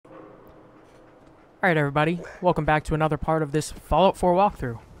Alright everybody, welcome back to another part of this Fallout 4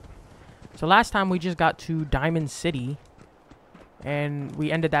 walkthrough. So last time we just got to Diamond City, and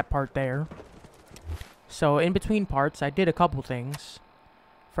we ended that part there. So in between parts, I did a couple things.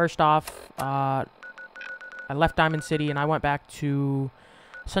 First off, I left Diamond City and I went back to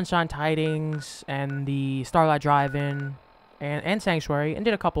Sunshine Tidings and the Starlight Drive-In and Sanctuary and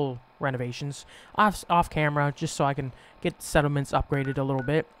did a couple renovations off camera just so I can get settlements upgraded a little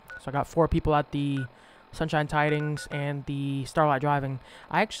bit. So I got 4 people at the Sunshine Tidings and the Starlight Driving.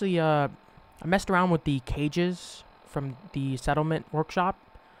 I actually I messed around with the cages from the settlement workshop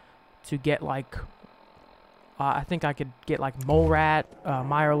to get like I think I could get like Mole Rat,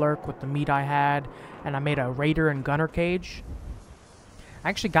 Mirelurk with the meat I had, and I made a Raider and Gunner cage. I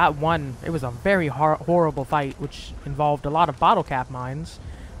actually got one. It was a very horrible fight, which involved a lot of bottle cap mines,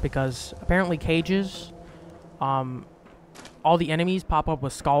 because apparently cages, all the enemies pop up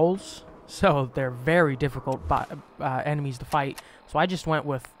with skulls, so they're very difficult enemies to fight. So I just went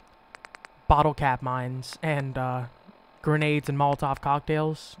with bottle cap mines and grenades and Molotov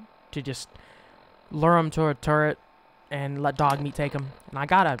cocktails to just lure them to a turret and let dog meat take them. And I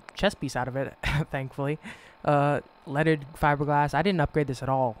got a chest piece out of it, thankfully. Leaded fiberglass. I didn't upgrade this at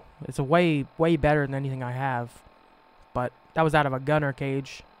all. It's a way better than anything I have. But that was out of a gunner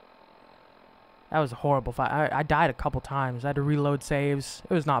cage. That was a horrible fight. I died a couple times. I had to reload saves.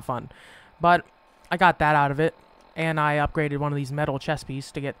 It was not fun. But I got that out of it. And I upgraded one of these metal chest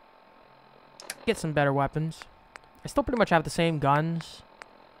pieces to get some better weapons. I still pretty much have the same guns.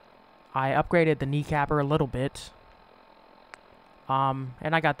 I upgraded the kneecapper a little bit. And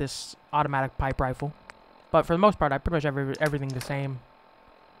I got this automatic pipe rifle. But for the most part, I pretty much have everything the same.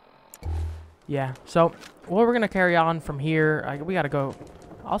 Yeah, so what we're going to carry on from here, we got to go.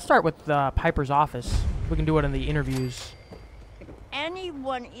 I'll start with Piper's office. We can do it in the interviews.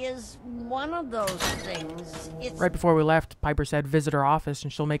 Anyone is one of those things. It's Right before we left, Piper said visit her office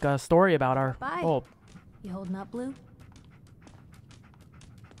and she'll make a story about our... Bye. Oh, You holding up, Blue?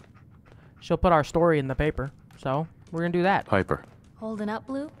 she'll put our story in the paper. So, we're going to do that. Piper. Holding up,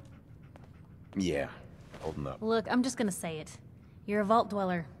 Blue? Yeah, holding up. Look, I'm just gonna say it. You're a vault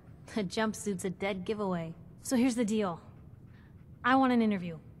dweller. A jumpsuit's a dead giveaway. So here's the deal. I want an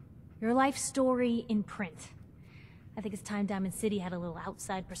interview. Your life story in print. I think it's time Diamond City had a little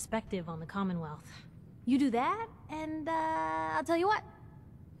outside perspective on the Commonwealth. You do that, and I'll tell you what.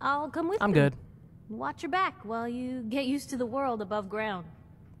 I'll come with you. I'm good. Watch your back while you get used to the world above ground.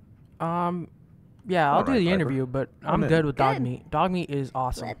 Yeah, I'll All do right, the Piper. interview, but I'm in. good with dog Good. meat. Dog meat is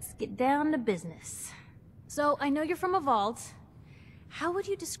awesome. Let's get down to business. So, I know you're from a vault. How would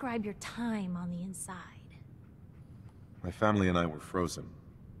you describe your time on the inside? My family and I were frozen.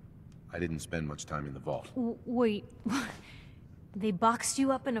 I didn't spend much time in the vault. Wait, they boxed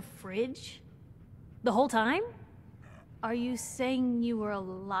you up in a fridge? The whole time? Are you saying you were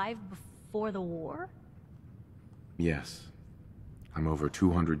alive before the war? Yes. I'm over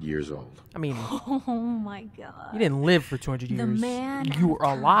 200 years old. I mean, Oh my god. you didn't live for 200 years. The man You were of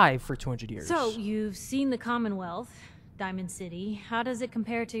time. alive for 200 years. So, you've seen the Commonwealth, Diamond City. How does it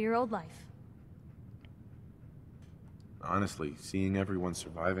compare to your old life? Honestly, seeing everyone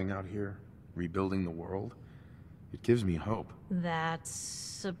surviving out here, rebuilding the world, it gives me hope. That's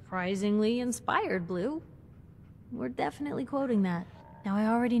surprisingly inspired, Blue. We're definitely quoting that. Now, I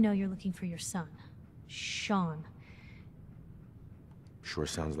already know you're looking for your son, Shaun. Sure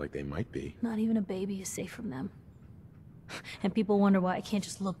sounds like they might be. Not even a baby is safe from them. And people wonder why I can't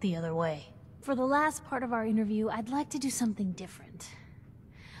just look the other way. For the last part of our interview, I'd like to do something different.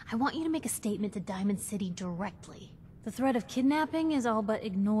 I want you to make a statement to Diamond City directly. The threat of kidnapping is all but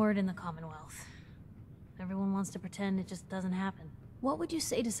ignored in the Commonwealth. Everyone wants to pretend it just doesn't happen. What would you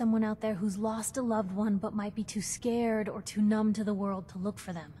say to someone out there who's lost a loved one but might be too scared or too numb to the world to look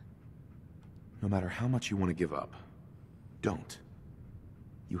for them? No matter how much you want to give up, don't.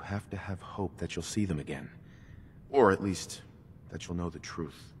 You have to have hope that you'll see them again. Or at least, that you'll know the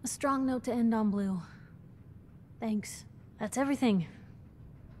truth. A strong note to end on, Blue. Thanks. That's everything.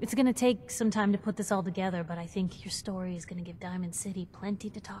 It's gonna take some time to put this all together, but I think your story is gonna give Diamond City plenty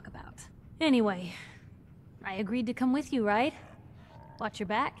to talk about. Anyway, I agreed to come with you, right? Watch your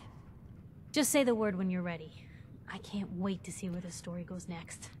back. Just say the word when you're ready. I can't wait to see where this story goes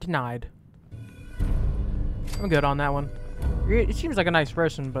next. Denied. I'm good on that one. It seems like a nice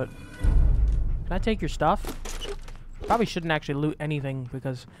person, but... Can I take your stuff? Probably shouldn't actually loot anything,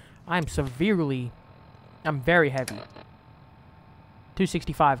 because I'm very heavy.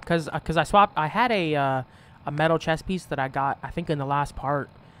 265, because I swapped... I had a metal chest piece that I got, I think in the last part,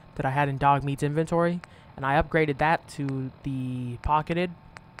 that I had in Dog Meat's inventory, and I upgraded that to the pocketed.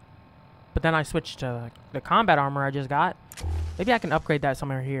 But then I switched to the combat armor I just got. Maybe I can upgrade that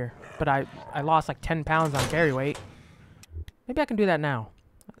somewhere here. But I lost like 10 pounds on carry weight. Maybe I can do that now.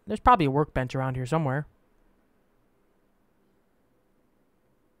 There's probably a workbench around here somewhere.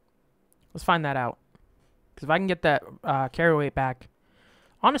 Let's find that out. Because if I can get that carry weight back...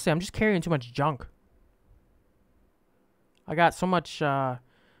 Honestly, I'm just carrying too much junk. I got so much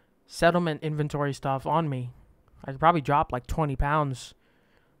settlement inventory stuff on me. I could probably drop like 20 pounds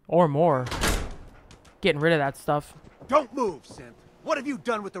or more. Getting rid of that stuff. Don't move, synth. What have you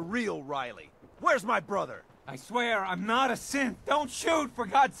done with the real Riley? Where's my brother? I swear, I'm not a synth. Don't shoot, for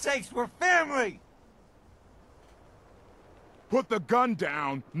God's sakes. We're family. Put the gun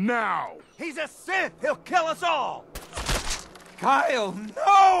down, now! He's a synth! He'll kill us all! Kyle,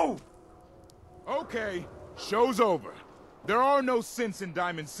 no! Okay, show's over. There are no synths in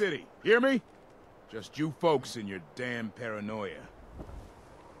Diamond City. Hear me? Just you folks and your damn paranoia.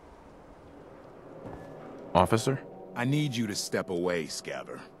 Officer? I need you to step away,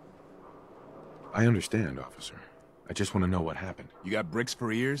 Scabber. I understand, officer. I just want to know what happened. You got bricks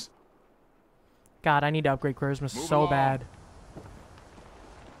for ears? God, I need to upgrade charisma Move so along. bad.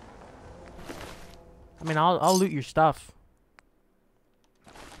 I mean, I'll loot your stuff.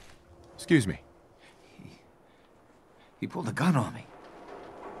 Excuse me. He pulled a gun on me.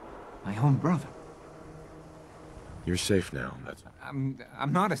 My own brother. You're safe now. That's... I'm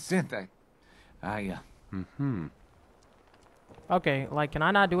not a synth. Okay, like, can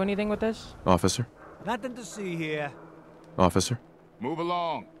I not do anything with this? Officer? Nothing to see here. Officer? Move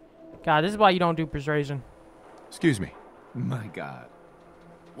along. God, this is why you don't do persuasion. Excuse me. My God.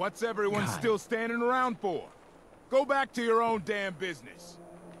 What's everyone God. still standing around for? Go back to your own damn business.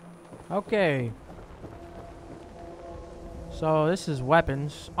 Okay. So, this is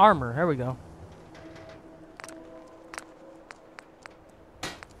weapons. Armor, here we go.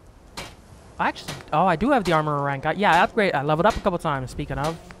 Actually, oh, I do have the armor rank. Yeah, I leveled up a couple times, speaking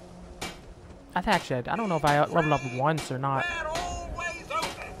of. I don't know if I leveled up once or not.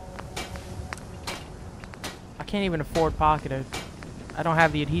 I can't even afford pocketed. I don't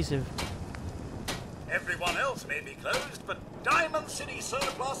have the adhesive. Everyone else may be closed, but Diamond City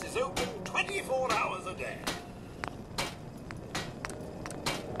Surplus is open 24 hours a day.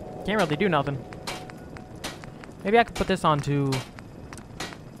 Can't really do nothing. Maybe I could put this onto...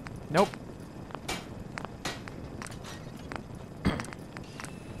 Nope.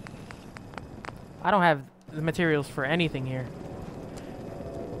 I don't have the materials for anything here.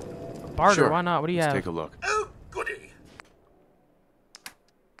 Barter, Sure. why not? What do you Let's have? take a look. Oh, goody.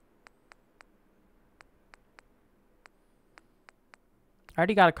 I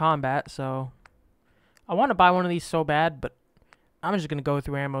already got a combat, so... I want to buy one of these so bad, but I'm just going to go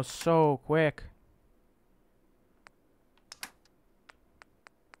through ammo so quick.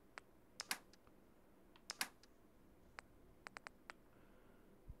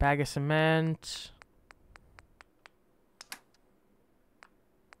 Bag of cement.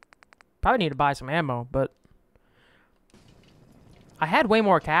 Probably need to buy some ammo, but... I had way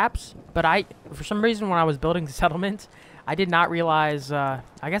more caps, but for some reason when I was building the settlement, I did not realize, I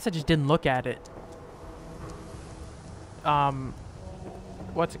guess I just didn't look at it.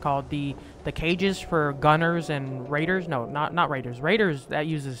 What's it called? The cages for gunners and raiders? No, not raiders. Raiders, that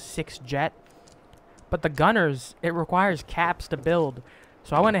uses 6 jet. But the gunners, it requires caps to build.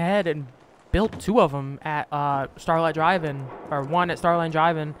 So I went ahead and built 2 of them at Starlight Drive-In, or one at Starlight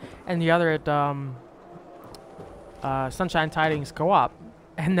Drive-In, and the other at Sunshine Tidings Co-op.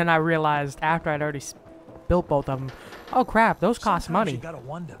 And then I realized after I'd already built both of them, oh crap, those cost Sometimes money. You gotta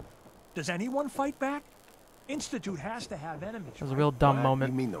wonder, does anyone fight back? Institute has to have enemies. It was a real dumb What?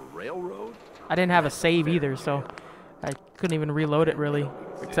 moment. You mean the railroad? I didn't have a save either, so I couldn't even reload it really,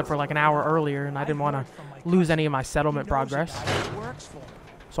 except for like an hour earlier, and I didn't want to lose any of my settlement progress.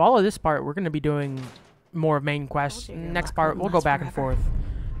 So all of this part, we're going to be doing more of main quest. Next part, we'll go back and forth.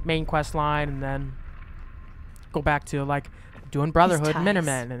 Main quest line, and then go back to like doing Brotherhood,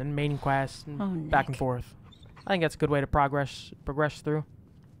 Minutemen, and then main quest, and back and forth. I think that's a good way to progress through.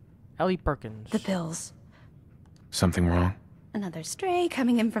 Ellie Perkins. The pills. Something wrong? Another stray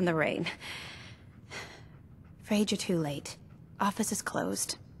coming in from the rain. Afraid you're too late. Office is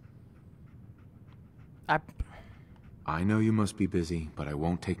closed. I know you must be busy, but I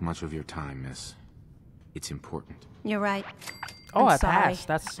won't take much of your time, miss. It's important. You're right. Oh, I'm I sorry. passed.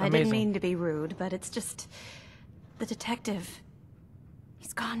 That's I amazing. didn't mean to be rude, but it's just... The detective...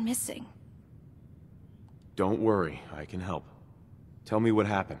 He's gone missing. Don't worry, I can help. Tell me what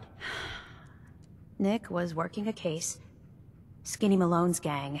happened. Nick was working a case. Skinny Malone's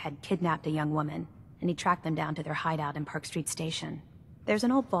gang had kidnapped a young woman, and he tracked them down to their hideout in Park Street Station. There's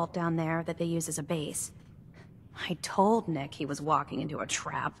an old vault down there that they use as a base. I told Nick he was walking into a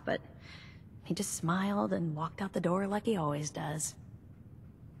trap, but he just smiled and walked out the door like he always does.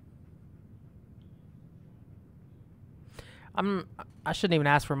 I shouldn't even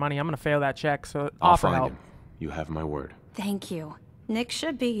ask for money. I'm gonna fail that check, so I'll offer find help. him. You have my word. Thank you. Nick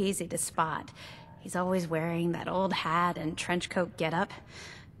should be easy to spot. He's always wearing that old hat and trench coat getup.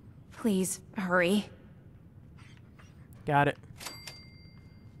 Please, hurry. Got it.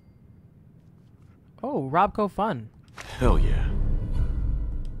 Oh, Robco Fun. Hell yeah.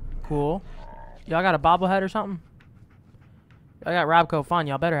 Cool. Y'all got a bobblehead or something? I got Robco Fun.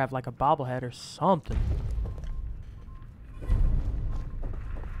 Y'all better have like a bobblehead or something.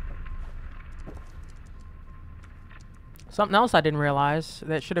 Something else I didn't realize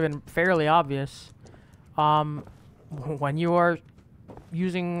that should have been fairly obvious. When you are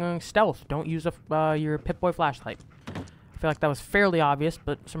using stealth, don't use your Pip-Boy flashlight. I feel like that was fairly obvious,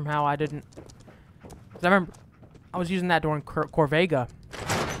 but somehow I didn't. 'Cause I remember I was using that during Corvega,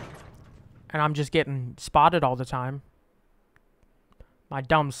 and I'm just getting spotted all the time. My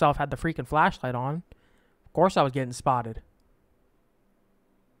dumb self had the freaking flashlight on. Of course I was getting spotted.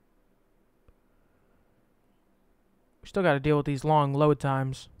 We still got to deal with these long load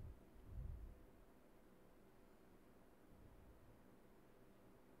times.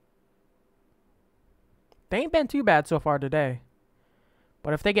 They ain't been too bad so far today.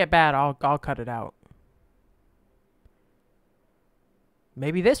 But if they get bad, I'll cut it out.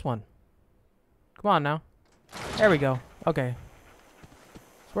 Maybe this one. Come on now. There we go. Okay.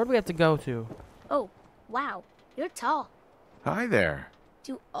 So where do we have to go to? Oh, wow. You're tall. Hi there.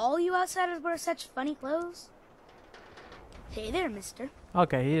 Do all you outsiders wear such funny clothes? Hey there, mister.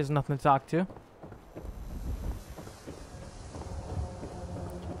 Okay, he has nothing to talk to.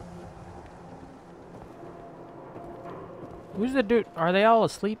 Who's the dude? Are they all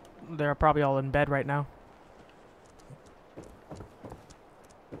asleep? They're probably all in bed right now.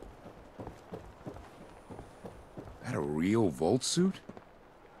 That a real Volt suit?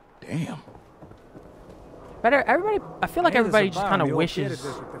 Damn. Better, everybody. I feel like everybody just kind of wishes.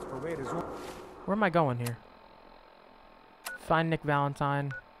 Where Where am I going here? Find Nick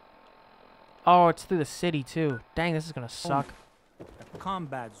Valentine. Oh, it's through the city too. Dang, this is gonna suck. The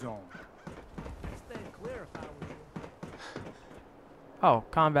combat zone. Stay clear if I were you. Oh,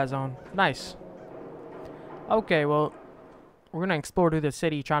 combat zone. Nice. Okay, well, we're gonna explore through the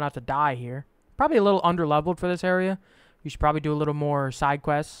city. Try not to die here. Probably a little under-leveled for this area. We should probably do a little more side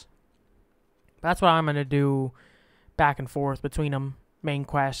quests. That's what I'm gonna do, back and forth between them, main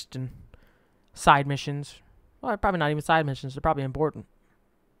quest and side missions. Well, probably not even side missions. They're probably important.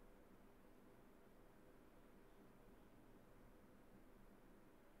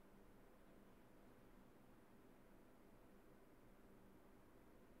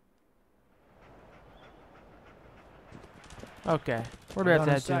 Okay, where do we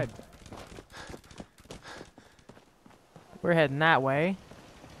have to head to? We're heading that way.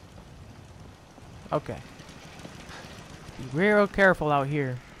 Okay. Be real careful out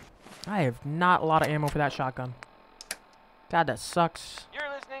here. I have not a lot of ammo for that shotgun. God, that sucks. You're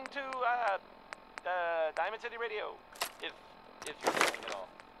listening to Diamond City Radio. If you're listening at all.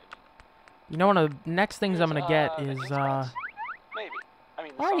 You know, one of the next things I'm gonna get is maybe. I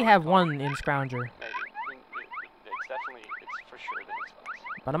mean, I already have one in Scrounger, maybe. It's definitely, it's for sure the next one.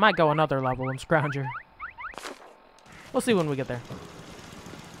 but I might go another level in Scrounger. We'll see when we get there.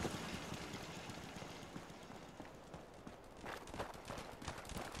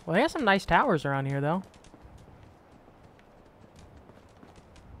 Well, they have some nice towers around here, though.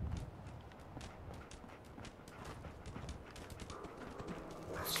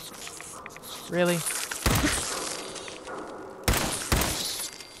 Really?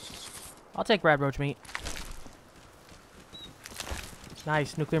 I'll take red roach meat.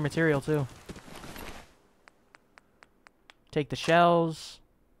 Nice, nuclear material, too. Take the shells.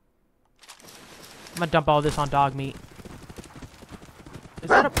 I'm gonna dump all this on dog meat. Is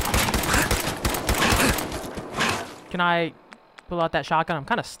that a... Can I pull out that shotgun? I'm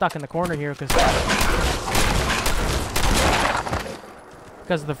kind of stuck in the corner here because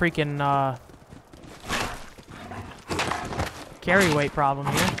of the freaking carry weight problem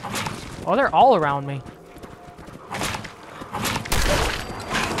here. Oh, they're all around me.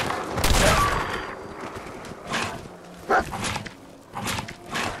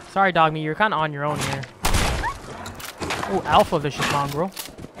 Sorry, dog meat. You're kind of on your own here. Oh, alpha vicious mongrel.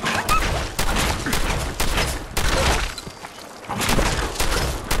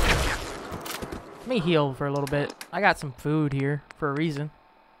 Let me heal for a little bit. I got some food here for a reason.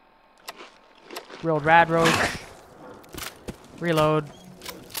 Grilled rad roach. Reload.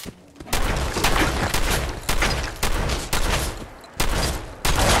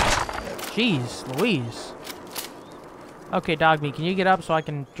 Jeez Louise. Okay, dog meat, can you get up so I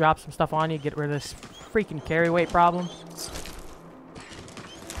can drop some stuff on you, get rid of this freaking carry weight problem?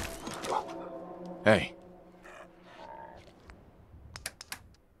 Hey.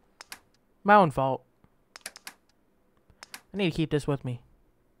 My own fault. I need to keep this with me.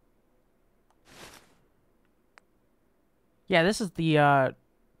 Yeah, this is the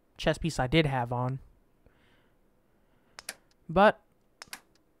chest piece I did have on. But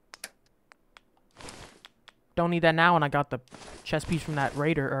don't need that now when I got the chest piece from that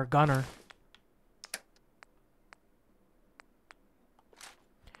raider or gunner.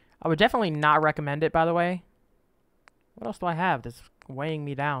 I would definitely not recommend it, by the way. What else do I have that's weighing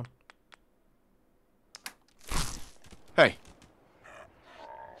me down? Hey.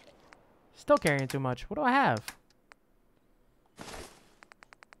 Still carrying too much. What do I have?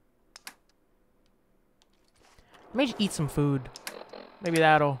 Let me just eat some food. Maybe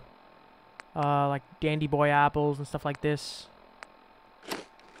that'll... like Dandy Boy apples and stuff like this.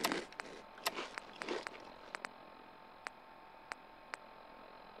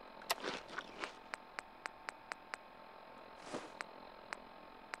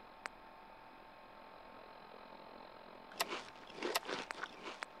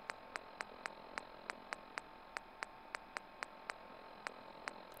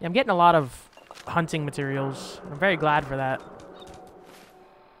 Yeah, I'm getting a lot of hunting materials. I'm very glad for that.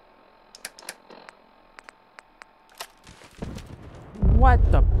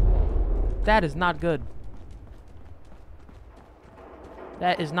 What the? That is not good.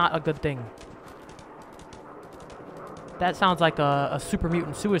 That is not a good thing. That sounds like a super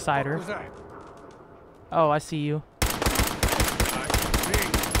mutant suicider. Who's that? Oh, I see you.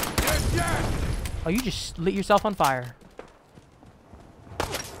 Oh, you just lit yourself on fire.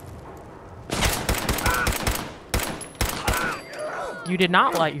 You did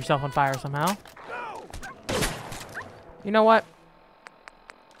not light yourself on fire somehow. You know what?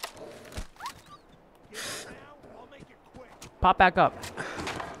 Pop back up.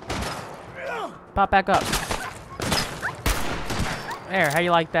 Pop back up. There, how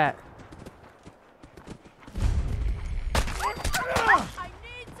you like that?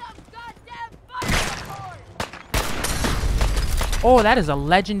 Oh, that is a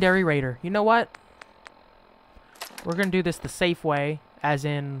legendary raider. You know what? We're gonna do this the safe way, as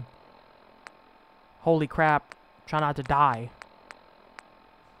in, holy crap, try not to die.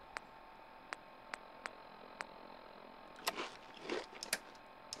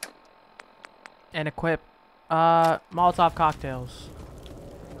 And equip, Molotov cocktails.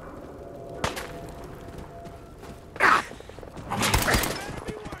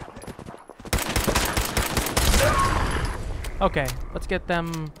 Okay, let's get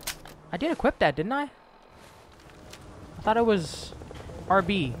them. I did equip that, didn't I? I thought it was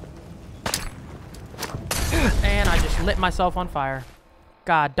RB. And I just lit myself on fire.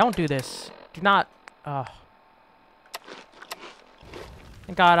 God, don't do this. Do not.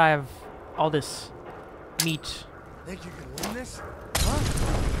 Thank God I have all this meat. Think you can win this?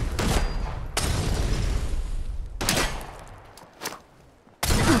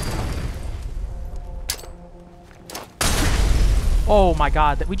 Oh my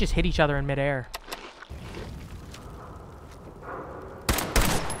God, that we just hit each other in midair.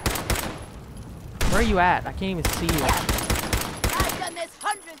 Where are you at? I can't even see you. I've done this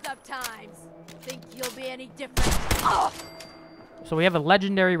hundreds of times. Think you'll be any different? Oh! So we have a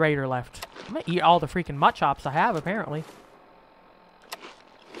legendary raider left. I'm gonna eat all the freaking mutt chops I have, apparently.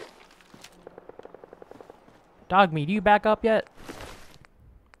 Dog meat, do you back up yet?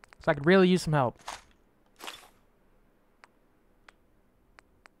 So I could really use some help.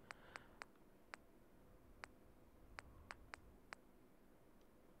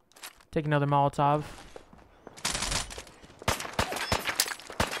 Take another Molotov.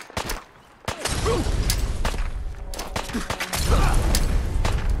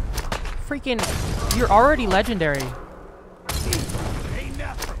 Freaking, you're already legendary. Ain't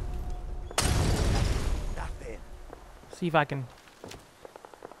nothing. Nothing. See if I can.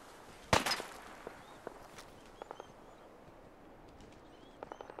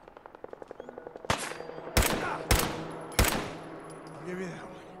 I'll give you that one.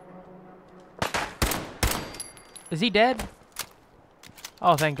 Is he dead?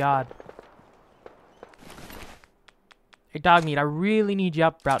 Oh, thank God. Hey, dog meat, I really need you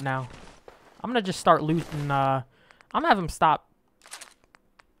up right now. I'm gonna just start looting, I'm gonna have him stop.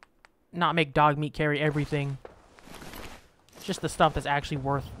 Not make dog meat carry everything. Just the stuff that's actually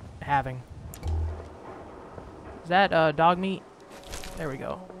worth having. Is that, dog meat? There we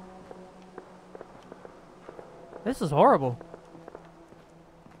go. This is horrible.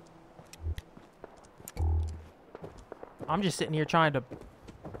 I'm just sitting here trying to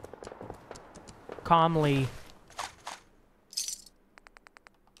calmly...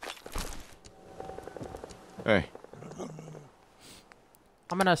 Hey.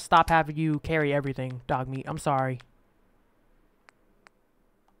 I'm gonna stop having you carry everything, dog meat. I'm sorry.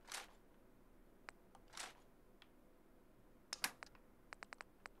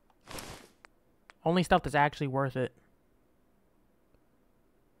 Only stuff that's actually worth it.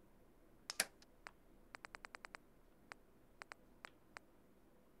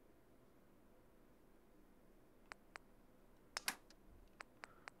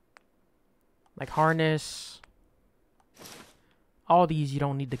 Like harness. All these you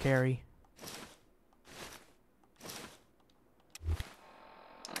don't need to carry.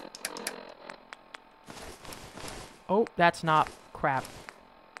 Oh, that's not crap.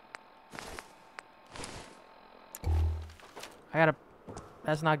 I gotta...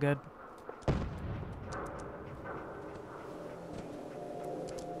 That's not good.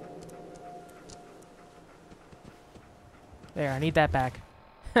 There, I need that back.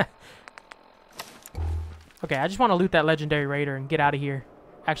 Okay, I just want to loot that legendary raider and get out of here.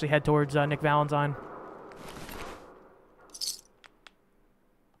 Actually head towards Nick Valentine.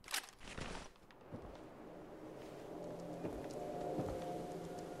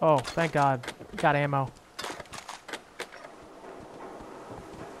 Oh, thank God. Got ammo.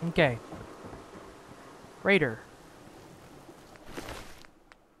 Okay. Raider.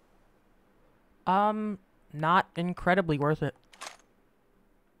 Not incredibly worth it.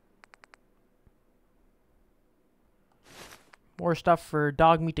 More stuff for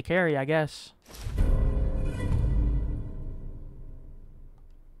dog meat to carry, I guess.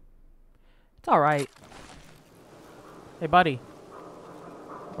 It's alright. Hey, buddy.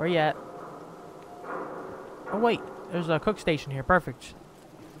 Where you at? Oh, wait. There's a cook station here. Perfect.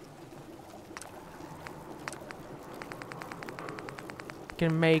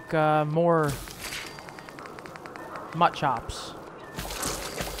 Can make more mutt chops.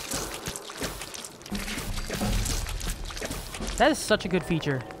 That is such a good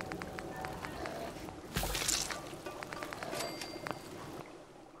feature.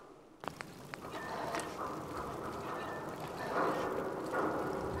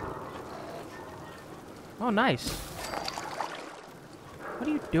 Oh, nice. What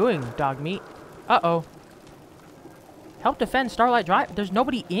are you doing, dog meat? Uh-oh. Help defend Starlight Drive. There's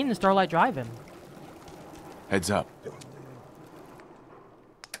nobody in Starlight Drive-In. Heads up.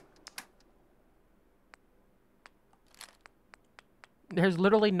 There's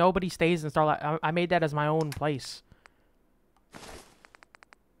literally nobody stays in Starlight. I made that as my own place.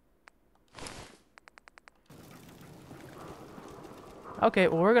 Okay,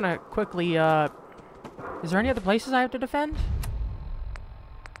 well, we're gonna quickly, is there any other places I have to defend?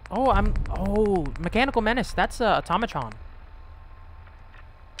 Oh, Mechanical Menace. That's Automatron.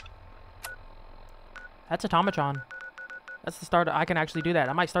 That's Automatron. That's the start. I can actually do that.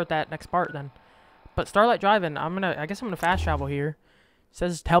 I might start that next part then. But Starlight Drive-In, I guess I'm gonna fast travel here. It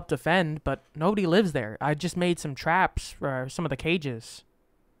says to help defend, but nobody lives there. I just made some traps for some of the cages.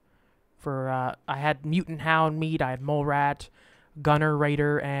 I had Mutant Hound meat, I had Mole Rat, Gunner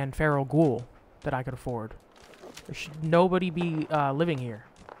Raider, and Feral Ghoul that I could afford. There should nobody be living here.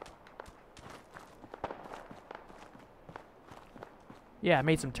 Yeah, I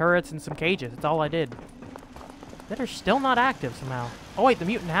made some turrets and some cages. That's all I did. That are still not active somehow. Oh wait, the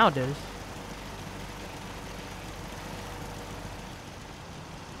Mutant Hound is.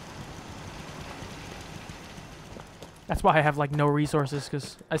 That's why I have like no resources,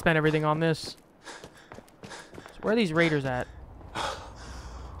 because I spent everything on this. So where are these raiders at?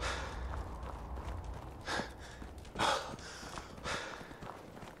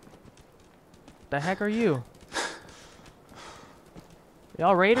 The heck are you?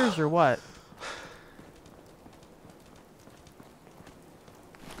 Y'all raiders or what?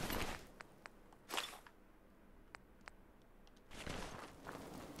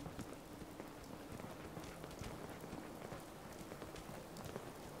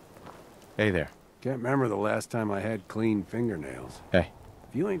 Hey there. Can't remember the last time I had clean fingernails. Hey.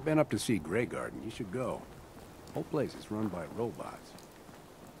 If you ain't been up to see Grey Garden, you should go. Whole place is run by robots.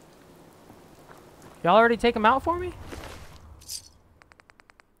 Y'all already take them out for me?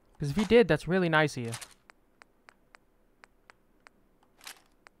 Because if you did, that's really nice of you.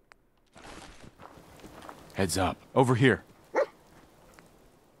 Heads up. Over here.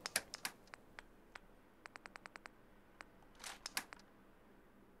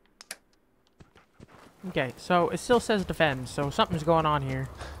 Okay, so it still says defend, so something's going on here.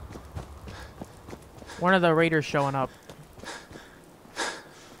 One of the raiders showing up.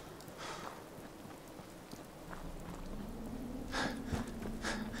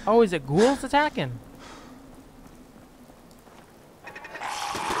 Oh, is it ghouls attacking?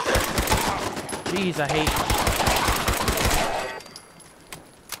 Jeez, I hate...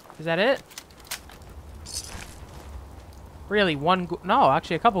 Is that it? Really, one ghoul? No,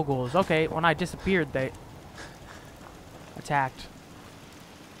 actually a couple ghouls. Okay, when I disappeared, they attacked.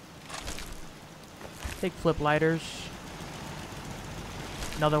 Take flip lighters.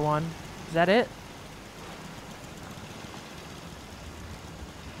 Another one. Is that it?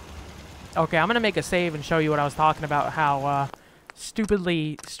 Okay, I'm gonna make a save and show you what I was talking about, how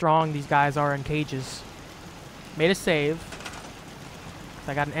stupidly strong these guys are in cages. Made a save.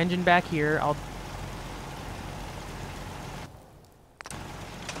 So I got an engine back here. Oh,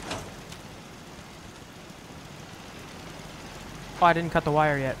 I didn't cut the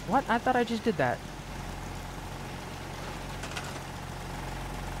wire yet. What? I thought I just did that.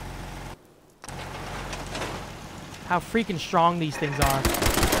 How freaking strong these things are.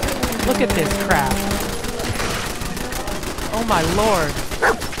 Look at this crap. Oh my lord.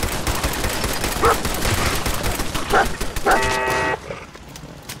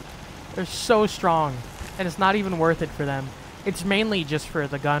 They're so strong. And it's not even worth it for them. It's mainly just for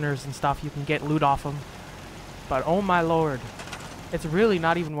the gunners and stuff. You can get loot off them. But oh my lord. It's really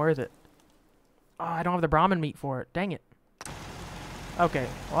not even worth it. Oh, I don't have the Brahmin meat for it. Dang it. Okay.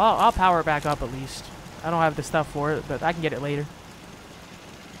 Well, I'll power it back up at least. I don't have the stuff for it, but I can get it later.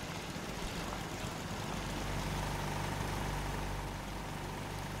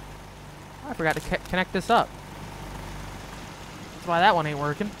 I forgot to connect this up. That's why that one ain't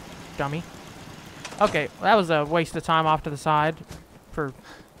working. Dummy. Okay, well, that was a waste of time off to the side for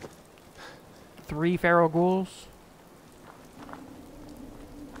 3 feral ghouls.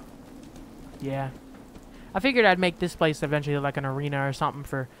 Yeah. I figured I'd make this place eventually like an arena or something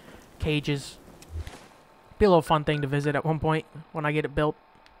for cages. Be a little fun thing to visit at one point when I get it built.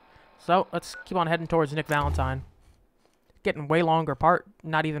 So, let's keep on heading towards Nick Valentine. Getting way longer part,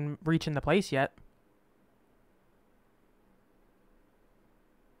 not even reaching the place yet.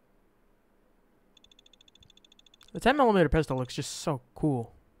 The 10mm pistol looks just so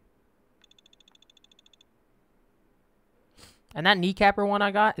cool. And that kneecapper one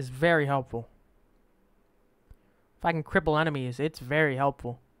I got is very helpful. If I can cripple enemies, it's very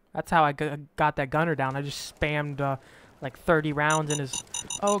helpful. That's how I got that gunner down. I just spammed like 30 rounds in his...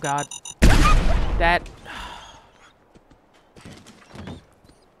 Oh god. That...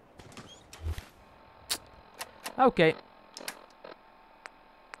 Okay.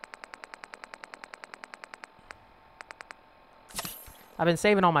 I've been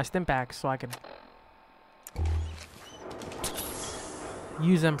saving all my stim packs so I can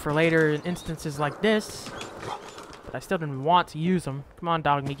use them for later instances like this. But I still didn't want to use them. Come on,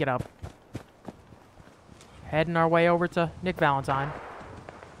 dog, me, get up. Heading our way over to Nick Valentine.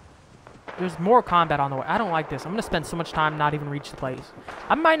 There's more combat on the way. I don't like this. I'm going to spend so much time not even reach the place.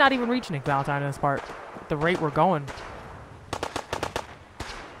 I might not even reach Nick Valentine in this part. At the rate we're going.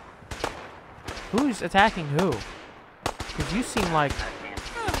 Who's attacking who? Because you seem like...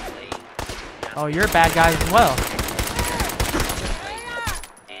 Oh, you're bad guys as well.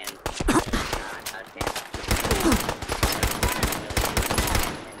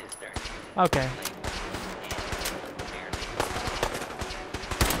 Okay.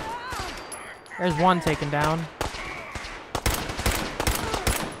 There's one taken down.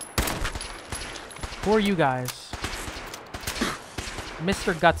 Who are you guys?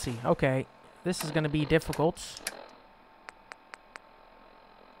 Mr. Gutsy. Okay. This is going to be difficult.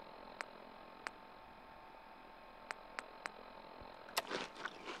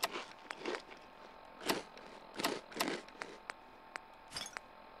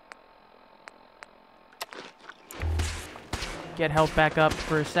 Get health back up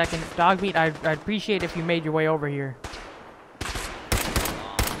for a second. Dog meat, I'd appreciate if you made your way over here.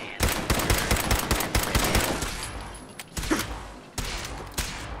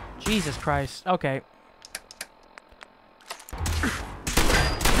 Jesus Christ. Okay.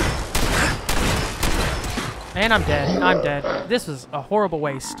 And I'm dead. I'm dead. This was a horrible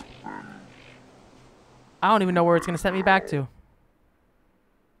waste. I don't even know where it's going to set me back to.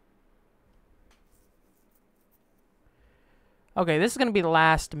 Okay, this is going to be the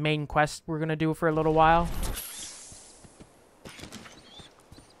last main quest we're going to do for a little while.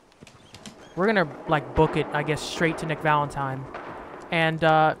 We're going to, like, book it, I guess, straight to Nick Valentine. And,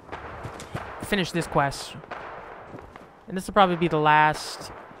 finish this quest. And this will probably be the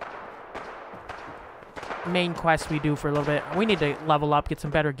last main quest we do for a little bit. We need to level up, get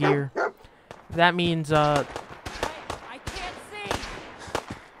some better gear. If that means, I can't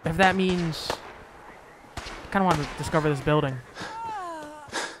see. if that means, I kind of want to discover this building.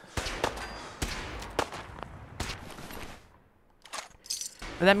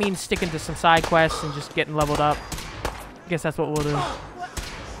 If that means sticking to some side quests and just getting leveled up, I guess that's what we'll do.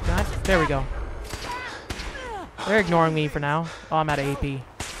 There we go. They're ignoring me for now. Oh, I'm out of AP.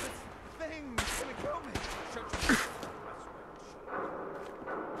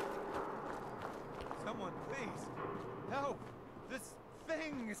 Someone, please. Help. This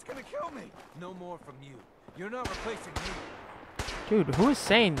thing is gonna kill me. No more from you. You're not replacing me. Dude, who is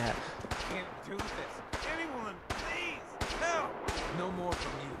saying that? Can't do this. Anyone, please. Help. No more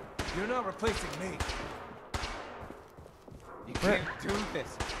from you. You're not replacing me. You can't do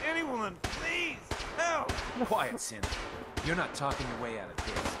this. Anyone, please. Help. Quiet, Synth. You're not talking your way out of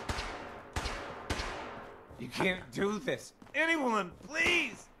this. You can't do this. Anyone,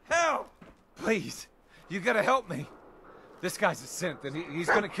 please. Help. Please. You gotta help me. This guy's a synth, and he's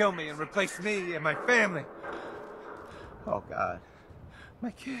gonna kill me and replace me and my family. Oh, God.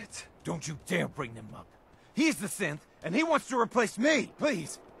 My kids. Don't you dare bring them up. He's the synth, and he wants to replace me.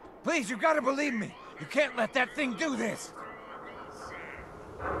 Please. Please, you gotta believe me. You can't let that thing do this.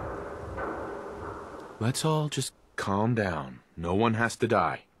 Let's all just calm down. No one has to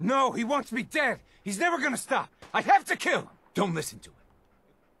die. No, he wants me dead. He's never gonna stop. I have to kill him. Don't listen to him.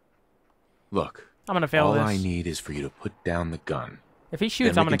 Look, I'm gonna fail all this. I need is for you to put down the gun. If he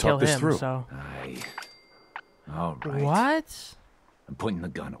shoots, Then I'm we gonna can kill talk this him. through. So. All right. What? I'm putting the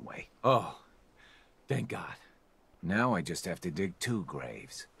gun away. Oh, thank God. Now I just have to dig 2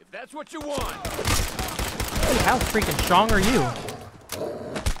 graves. If that's what you want. Dude, how freaking strong are you?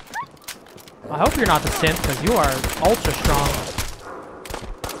 I hope you're not the synth, because you are ultra strong.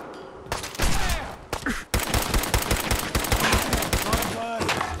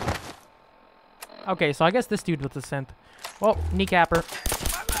 Okay, so I guess this dude was the synth. Well, kneecapper.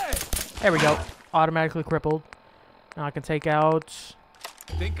 There we go. Automatically crippled. Now I can take out...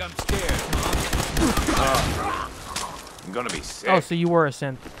 Think I'm scared, huh? I'm gonna be sick. Oh, so you were a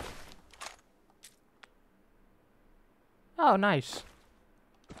synth. Oh, nice.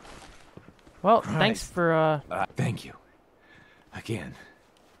 Well, thanks for, Thank you. Again.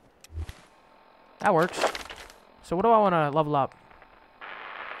 That works. So what do I want to level up?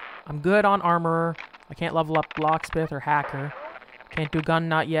 I'm good on armorer. I can't level up locksmith or hacker. Can't do gun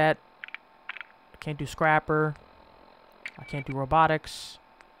nut yet. Can't do scrapper. I can't do robotics.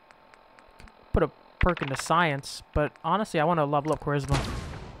 Put a perk into science, but honestly, I want to level up charisma.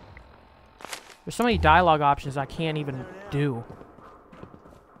 There's so many dialogue options I can't even do.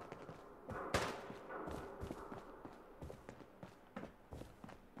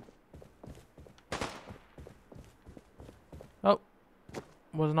 Oh,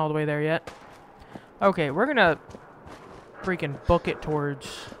 wasn't all the way there yet. Okay, we're gonna freaking book it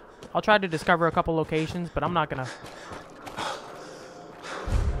towards... I'll try to discover a couple locations, but I'm not gonna...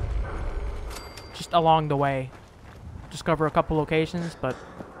 Just along the way. Discover a couple locations, but...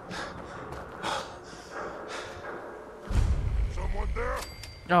 Someone there?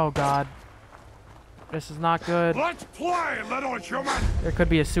 Oh, God. This is not good. Let's play, little human! There could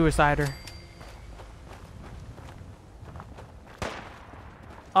be a suicider.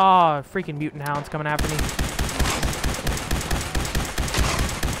 Oh, freaking mutant hounds coming after me.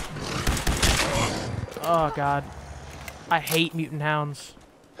 Oh, God. I hate mutant hounds.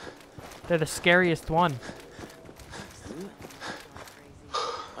 They're the scariest one.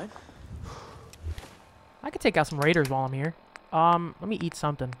 I could take out some raiders while I'm here. Let me eat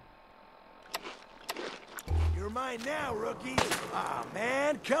something. You're mine now, rookie. Ah,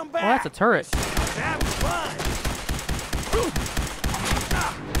 man, come back. Oh, that's a turret. Have fun.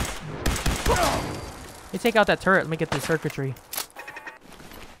 Let me take out that turret. Let me get the circuitry.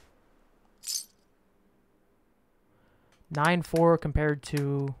 9-4 compared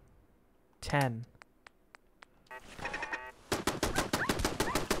to 10.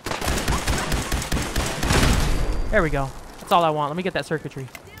 There we go. That's all I want. Let me get that circuitry.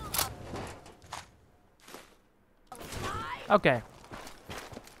 Okay.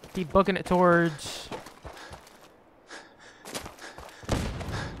 Keep booking it towards...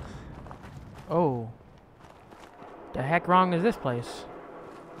 Oh. The heck wrong is this place?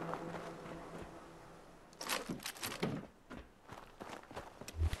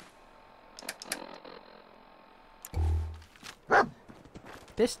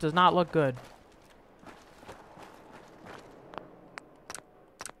 This does not look good.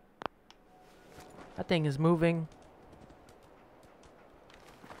 That thing is moving.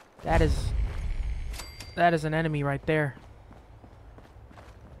 That is That is an enemy right there.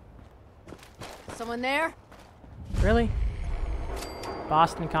 Someone there? Really?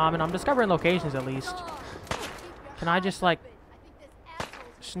 Boston Common. I'm discovering locations at least. Can I just like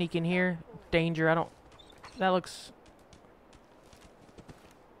sneak in here? Danger. I don't. That looks.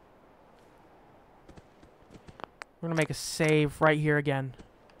 We're gonna make a save right here again.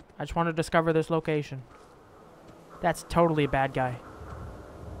 I just want to discover this location. That's totally a bad guy.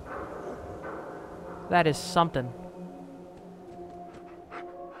 That is something.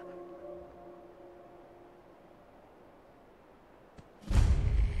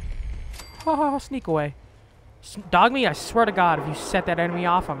 Oh, sneak away. Dog me, I swear to God, if you set that enemy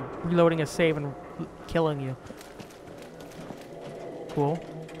off, I'm reloading a save and killing you. Cool.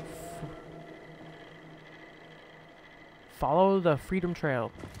 Follow the Freedom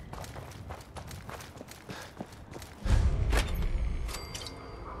Trail.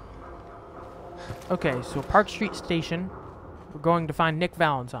 Okay, so Park Street Station. We're going to find Nick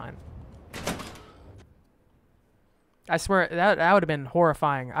Valentine. I swear, that would have been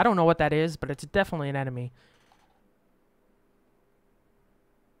horrifying. I don't know what that is, but it's definitely an enemy.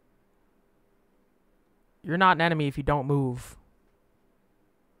 You're not an enemy if you don't move.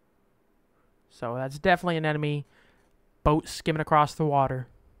 So that's definitely an enemy. Boat skimming across the water.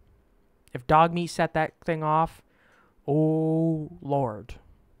 If dog meat set that thing off, oh Lord.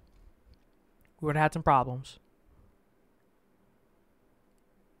 We would have had some problems.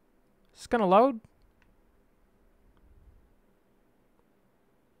 Is this gonna load?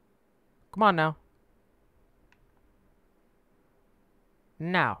 Come on now.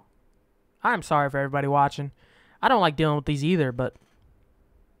 Now. I'm sorry for everybody watching. I don't like dealing with these either, but...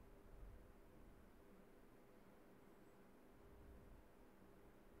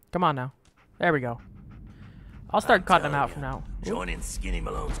 Come on now. There we go. I'll start cutting them out from now. Joining Skinny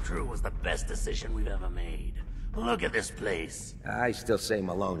Malone's crew was the best decision we've ever made. Look at this place. I still say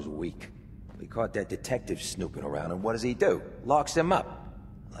Malone's weak. We caught that detective snooping around, and what does he do? Locks him up.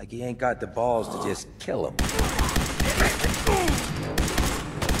 Like he ain't got the balls to just kill him.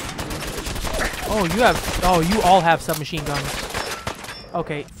 Oh, you all have submachine guns.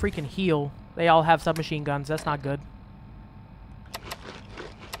 Okay, freaking heal. They all have submachine guns. That's not good.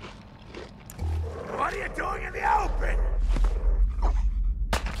 What are you doing in the open?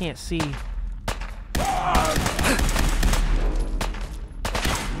 I can't see.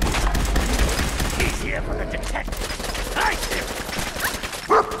 He's here for the detective. Nice him.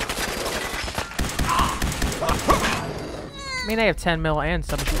 I mean, they have 10 mil and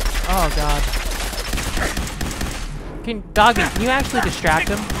submachine. Oh God. Doggy, can you actually distract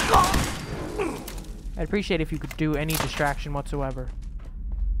him? I'd appreciate if you could do any distraction whatsoever.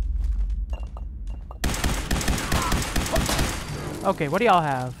 Okay, what do y'all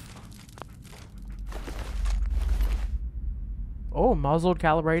have? Oh, muzzled,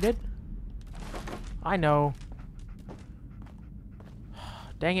 calibrated. I know.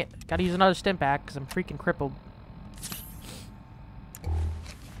 Dang it. Gotta use another stim pack because I'm freaking crippled.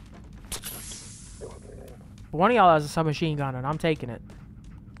 But one of y'all has a submachine gun and I'm taking it.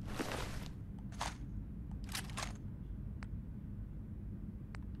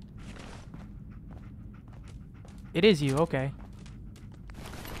 It is you, okay.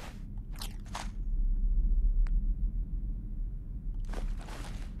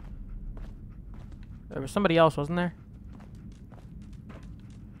 There was somebody else, wasn't there?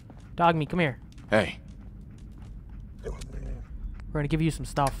 Dog me, come here. Hey. We're gonna give you some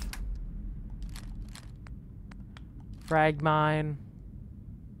stuff. Frag mine.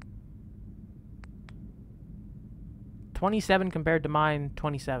 27 compared to mine,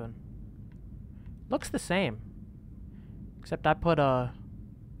 27. Looks the same. Except I put a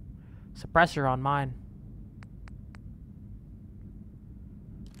suppressor on mine.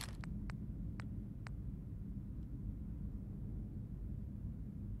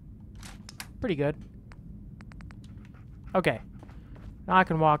 Pretty good. Okay. Now I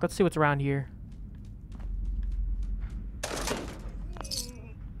can walk. Let's see what's around here.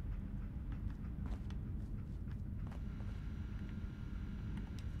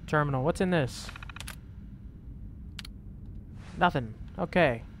 Terminal. What's in this? Nothing.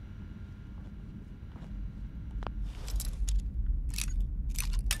 Okay.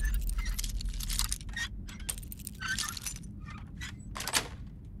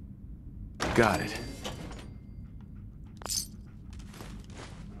 Got it.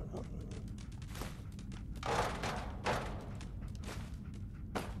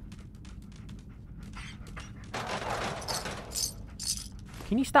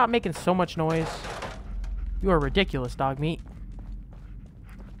 Can you stop making so much noise? You are ridiculous, dog meat.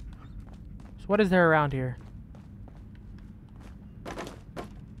 So What is there around here?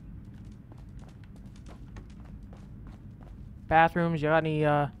 Bathrooms, you got any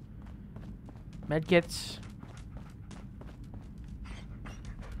medkits?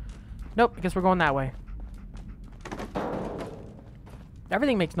 Nope, I guess we're going that way.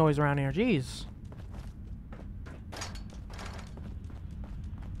 Everything makes noise around here, jeez.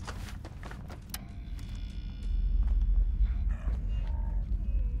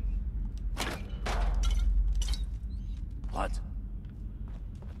 What?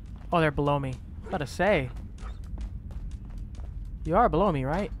 Oh, they're below me. I was about to say. You are below me,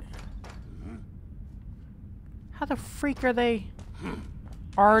 right? How the freak are they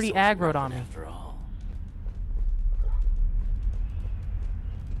already aggroed on me? After all.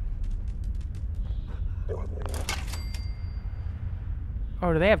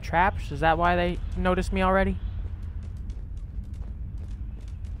 Oh, do they have traps? Is that why they noticed me already?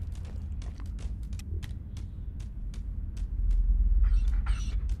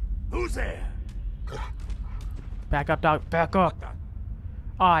 Who's there? Back up, dog. Back up.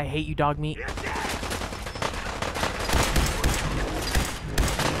 Oh, I hate you, dog meat.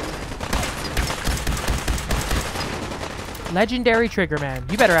 Legendary trigger, man.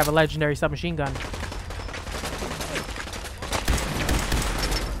 You better have a legendary submachine gun.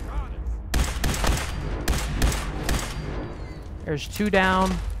 There's 2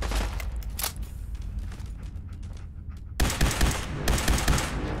 down.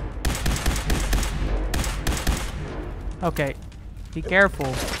 Okay. Be careful.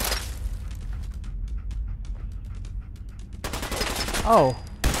 Oh.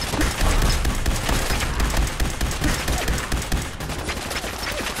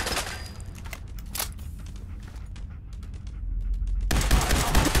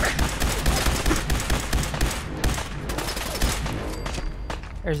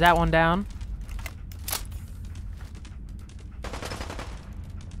 There's that one down.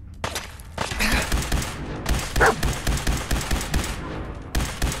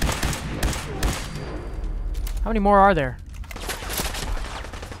 How many more are there?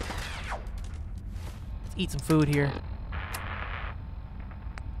 Let's eat some food here.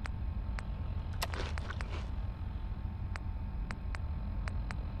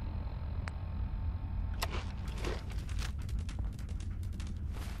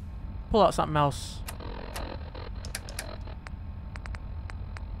 Pull out something else.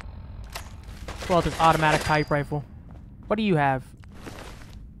 Pull out this automatic pipe rifle. What do you have?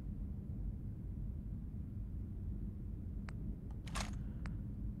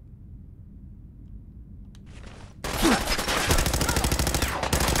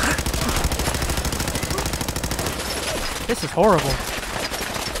 This is horrible.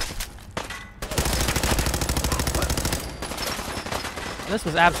 This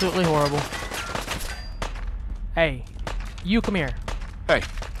was absolutely horrible. Hey, you come here. Hey.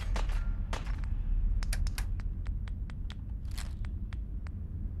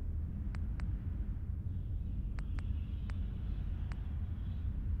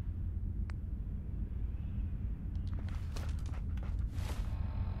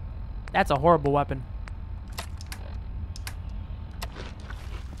 That's a horrible weapon.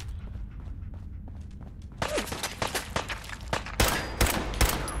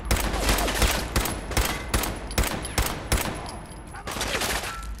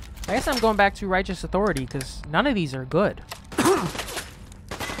 I guess I'm going back to Righteous Authority because none of these are good.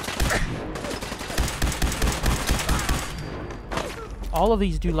 All of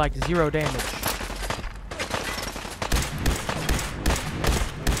these do like 0 damage.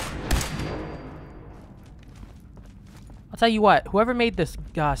 I'll tell you what, whoever made this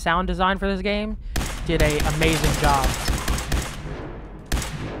sound design for this game did an amazing job.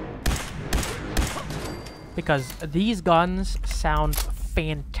 Because these guns sound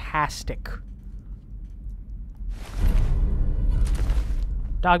fantastic.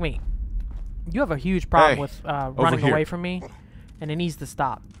 Dog meat, you have a huge problem with running away from me, and it needs to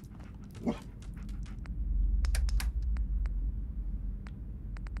stop.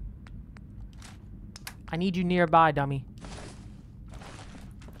 I need you nearby, dummy.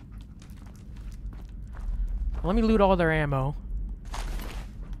 Let me loot all their ammo.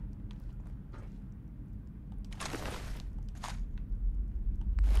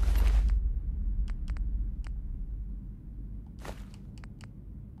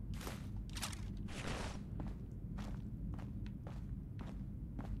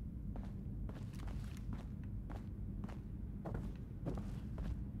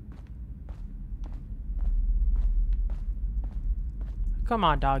 Come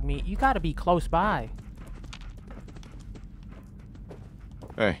on, dog meat. You gotta be close by.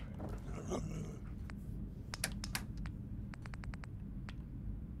 Hey.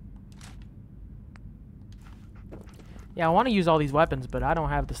 Yeah, I want to use all these weapons, but I don't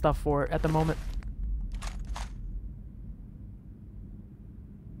have the stuff for it at the moment.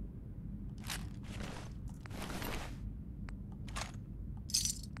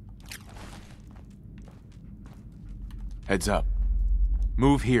 Heads up.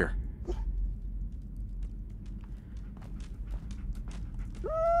 Move here.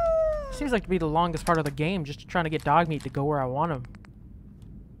 Seems like to be the longest part of the game, just trying to get Dogmeat to go where I want him.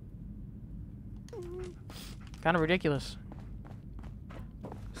 Kind of ridiculous.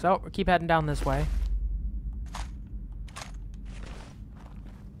 So, we'll keep heading down this way.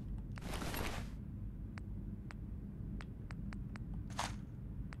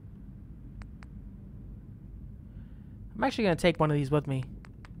 I'm actually going to take one of these with me.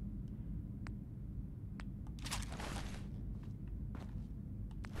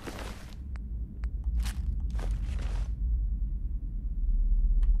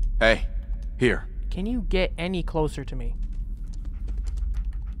 Hey, here. Can you get any closer to me?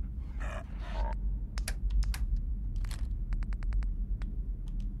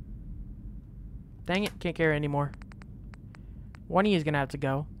 Dang it, can't carry anymore. One of you is gonna have to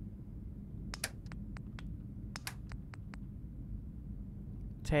go.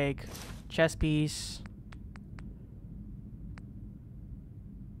 Take chest piece.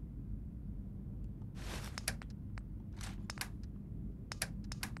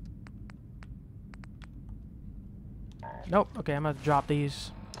 Nope. Okay, I'm gonna drop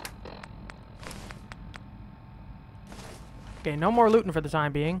these. Okay, no more looting for the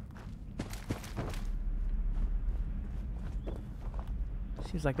time being.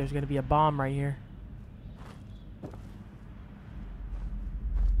 Seems like there's gonna be a bomb right here.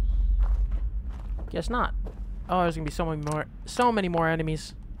 Guess not. Oh, there's gonna be so many more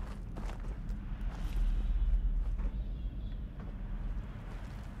enemies.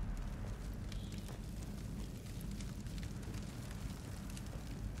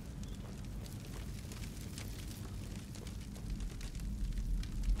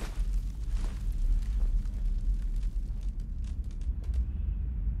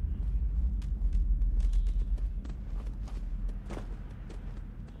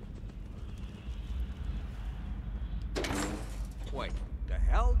 Wait, the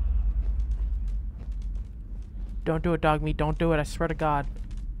hell? Don't do it, Dogmeat. Don't do it. I swear to God.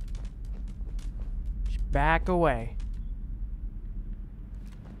 Just back away.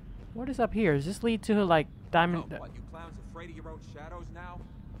 What is up here? Does this lead to, like, diamond... Oh, what, you clowns afraid of your own shadows now?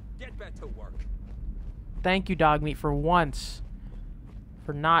 Get back to work. Thank you, Dogmeat, for once.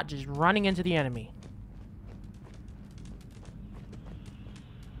 For not just running into the enemy.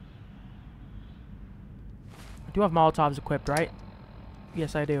 I do have Molotovs equipped, right?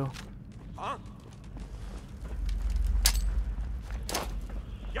 Yes, I do. Huh?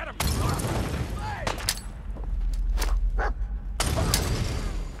 Get him!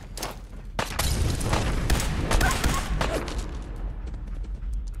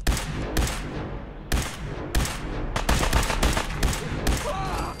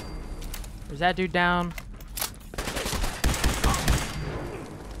 Is that dude down?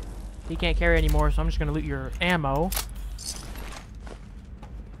 He can't carry anymore, so I'm just gonna loot your ammo.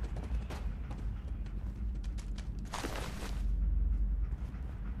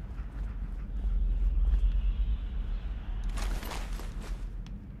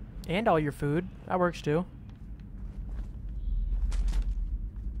 And all your food. That works too.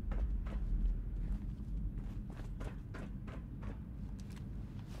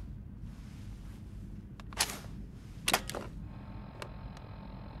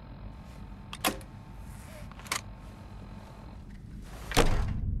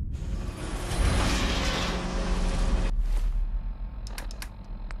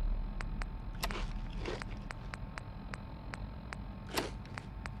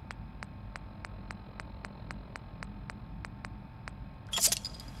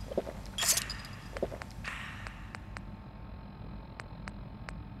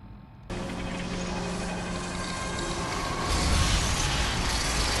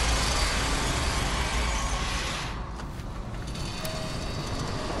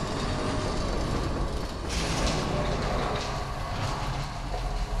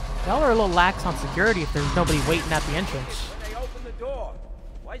 Y'all are a little lax on security if there's nobody waiting at the entrance. When they open the door,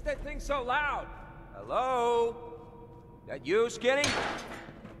 why is that thing so loud? Hello? That you, Skinny?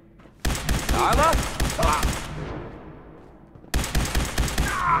 Tyler?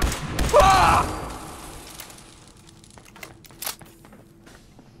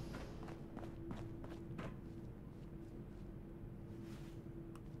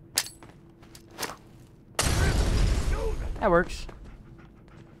 That works.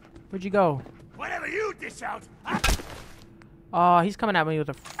 Where'd you go? Whatever you dish out, Oh, he's coming at me with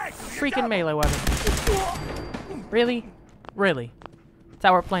a freaking melee weapon. Really? Really? That's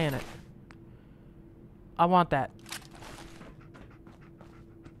how we're playing it. I want that.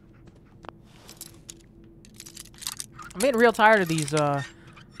 I'm getting real tired of these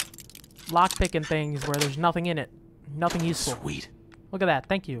lock-picking things where there's nothing in it. Nothing useful. Sweet. Look at that.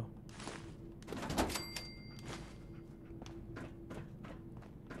 Thank you.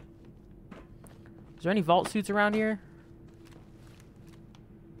 Is there any vault suits around here?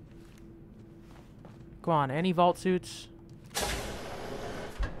 Go on, any vault suits?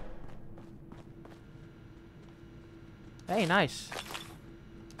 Hey, nice.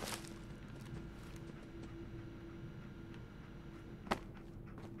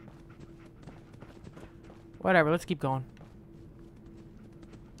 Whatever, let's keep going.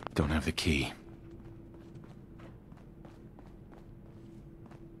 Don't have the key.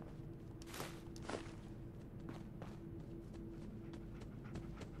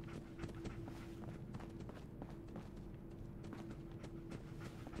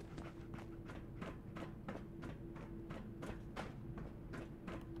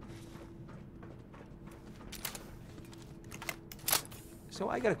 So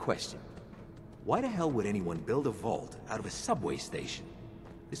I got a question. Why the hell would anyone build a vault out of a subway station?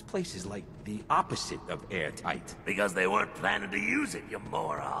 This place is like the opposite of airtight. Because they weren't planning to use it, you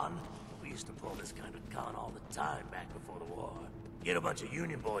moron. We used to pull this kind of con all the time back before the war. Get a bunch of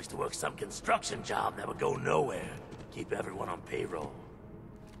union boys to work some construction job that would go nowhere. Keep everyone on payroll.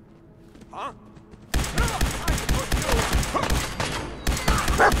 Huh?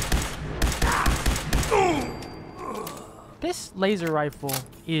 This laser rifle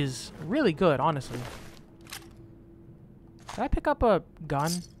is really good, honestly. Did I pick up a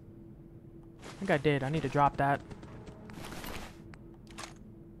gun? I think I did. I need to drop that.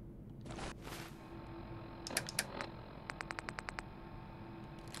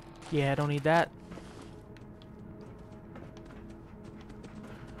 Yeah, I don't need that.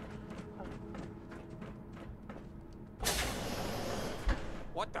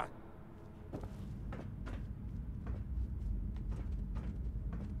 What the?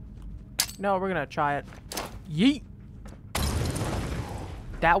 No, we're gonna try it. Yeet!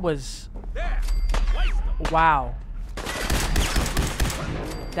 That was... Wow.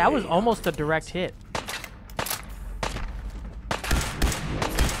 That was almost a direct hit.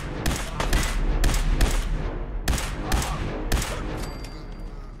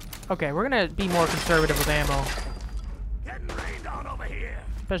 Okay, we're gonna be more conservative with ammo. Getting rained on over here.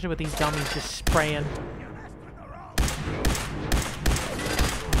 Especially with these dummies just spraying.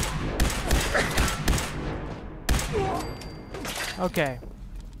 Okay.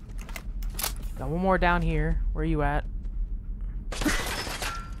 Got one more down here. Where are you at?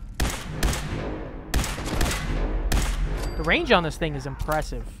 The range on this thing is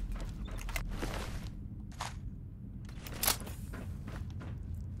impressive.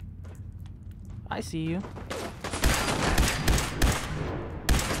 I see you.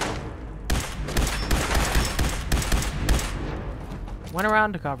 Went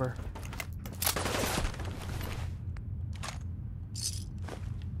around to cover.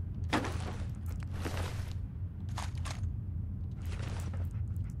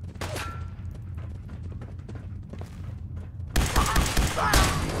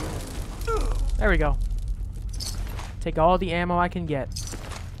 There we go. Take all the ammo I can get.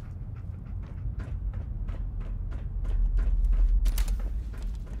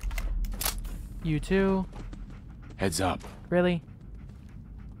 You too. Heads up. Really?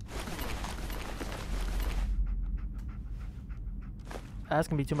 That's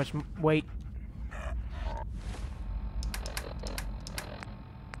gonna be too much weight.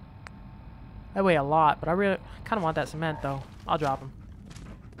 I weigh a lot, but I really kind of want that cement though. I'll drop him.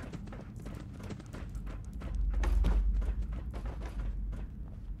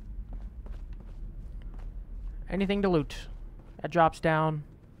 Anything to loot. That drops down.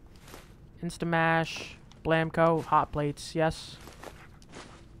 Instamash, Blamco, hot plates, yes.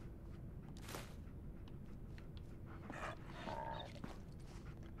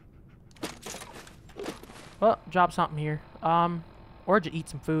 Well, drop something here. Or just eat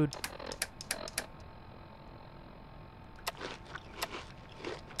some food.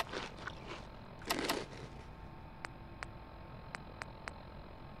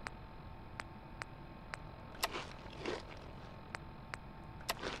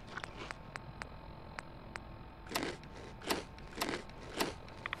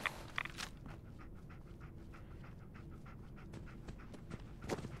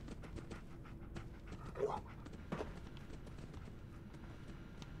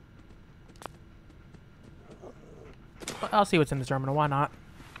 I'll see what's in the terminal. Why not?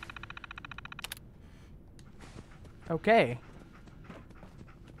 Okay.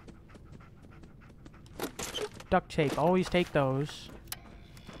 Duct tape. Always take those.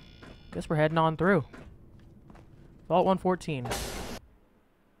 Guess we're heading on through. Vault 114.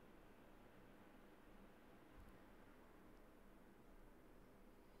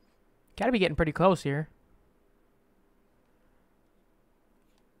 Gotta be getting pretty close here.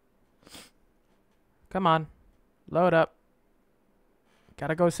 Come on. Load up.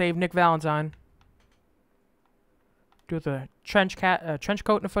 Gotta go save Nick Valentine. Do the trench coat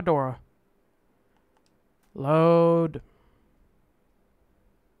and a fedora. Load.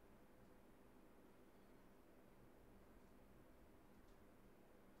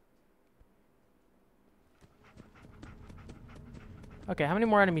 Okay, how many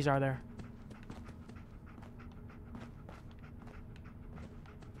more enemies are there?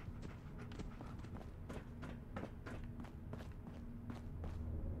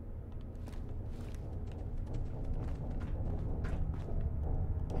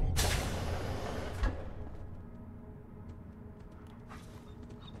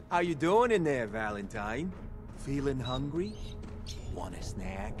 How you doing in there, Valentine? Feeling hungry? Want a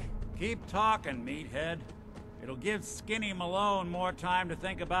snack? Keep talking, meathead. It'll give Skinny Malone more time to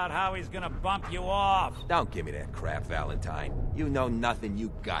think about how he's gonna bump you off. Don't give me that crap, Valentine. You know nothing,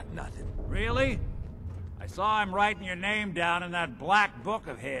 you got nothing. Really? I saw him writing your name down in that black book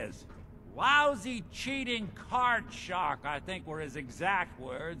of his. Lousy, cheating card shark, I think were his exact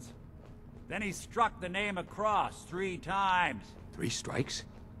words. Then he struck the name across 3 times. 3 strikes?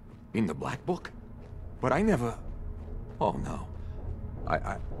 In the black book? But I never... Oh, no.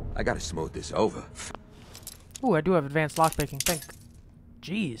 I gotta smooth this over. Ooh, I do have advanced lockpicking.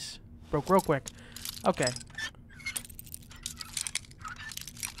 Jeez. Broke real quick. Okay.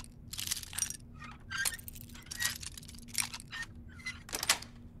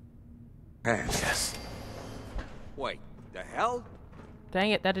 Yes. Wait, the hell?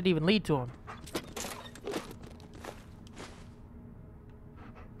 Dang it, that didn't even lead to him.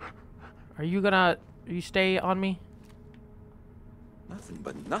 Are you stay on me? Nothing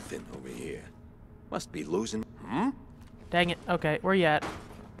but nothing over here. Must be losing. Hmm? Dang it. Okay, where you at?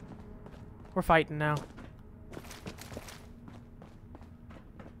 We're fighting now.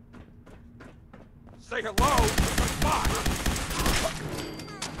 Say hello.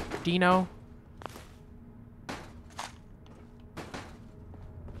 Dino.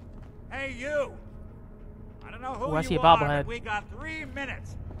 Hey, you! I don't know who Ooh, I see you a are, bobblehead. but we got 3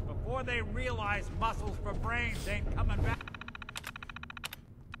 minutes before they realize muscles for brains ain't coming back.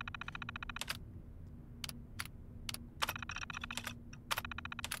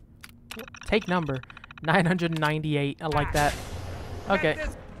 Take number 998. I like that. Okay.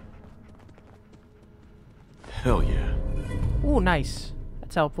 Hell yeah. Ooh, nice.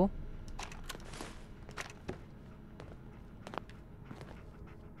 That's helpful.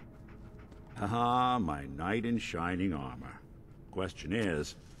 Haha, my knight in shining armor. Question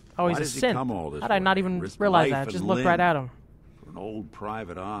is, Oh, why he's a does he synth. come all this How'd I not way? even Risk realize life that? and Just looked right limb at him. For an old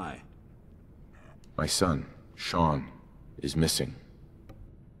private eye. My son, Shaun, is missing.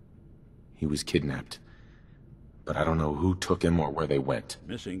 He was kidnapped. But I don't know who took him or where they went.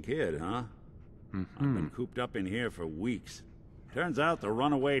 Missing kid, huh? I've been cooped up in here for weeks. Turns out the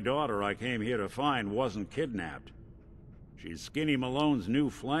runaway daughter I came here to find wasn't kidnapped. She's Skinny Malone's new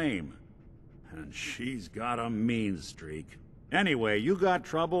flame. And she's got a mean streak. Anyway, you got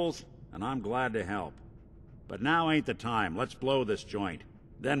troubles, and I'm glad to help. But now ain't the time. Let's blow this joint.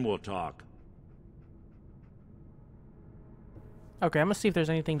 Then we'll talk. Okay, I'm gonna see if there's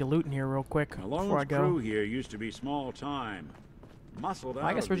anything to loot in here real quick before I Malone's go. crew here used to be small time. Muscled out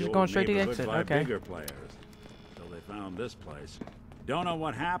I guess of we're the just old going straight to the neighborhood exit. by Okay. bigger players. Till they found this place. Don't know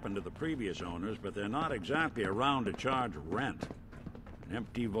what happened to the previous owners, but they're not exactly around to charge rent. An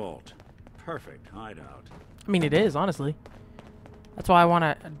empty vault. Perfect hideout. I mean, it is, honestly. That's why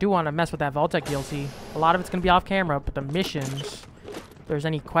I do want to mess with that Vault-Tec DLC. A lot of it's going to be off camera, but the missions, if there's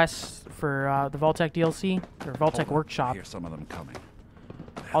any quests for the Vault-Tec DLC, or Vault-Tec Workshop, I hear some of them coming.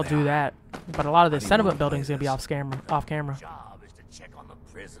 I'll do that. But a lot of the settlement buildings going to be off camera. Job is to check on the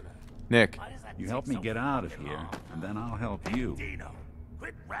prisoner. Nick. You help me get out of here, and then I'll help you. Dino,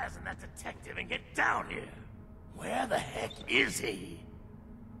 quit razzing that detective and get down here. Where the heck is he?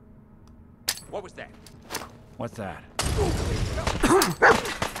 What was that? What's that?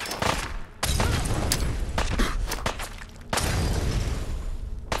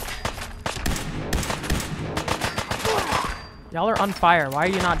 Y'all are on fire. Why are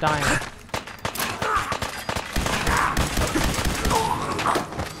you not dying?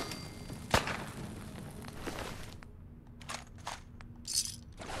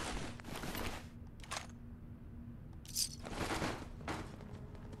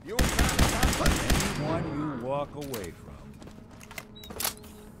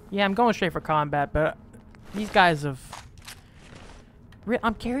 Yeah, I'm going straight for combat, but these guys have...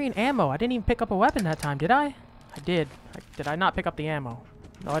 I'm carrying ammo. I didn't even pick up a weapon that time, did I? I did. Did I not pick up the ammo?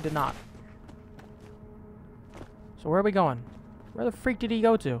 No, I did not. So where are we going? Where the freak did he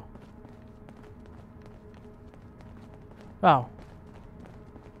go to? Oh.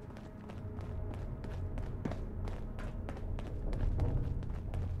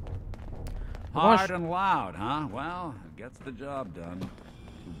 Hard and loud, huh? Well, it gets the job done.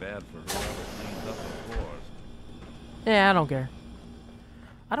 Too bad for whoever cleans up the floors. Yeah, I don't care.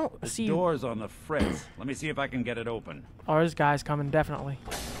 I don't This see... door's on the fritz. Let me see if I can get it open. Oh, there's guys coming, definitely.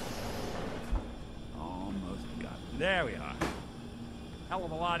 Almost got it. There we are. Hell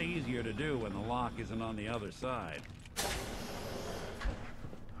of a lot easier to do when the lock isn't on the other side.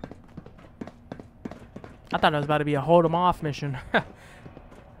 I thought it was about to be a hold 'em off mission.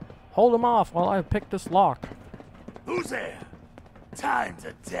 Hold 'em off while I pick this lock. Who's there? Time's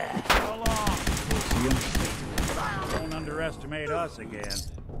a death. So long. Don't underestimate us again.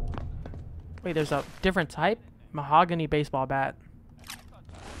 Wait, there's a different type? Mahogany baseball bat.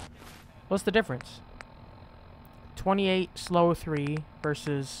 What's the difference? 28 slow 3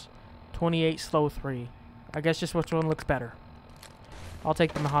 versus 28 slow 3. I guess just which one looks better. I'll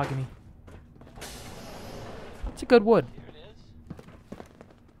take the mahogany. It's a good wood.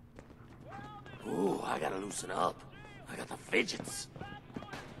 Ooh, I gotta loosen up. I got the fidgets.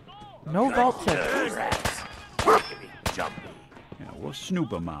 No vault tip. Give me jumpy. Yeah, we'll snoop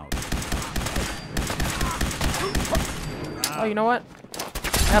them out. Oh, you know what?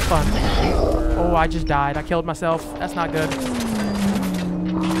 Have fun. Oh, I just died. I killed myself. That's not good.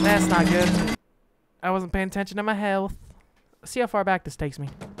 That's not good. I wasn't paying attention to my health. Let's see how far back this takes me.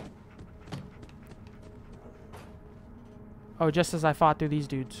 Oh, just as I fought through these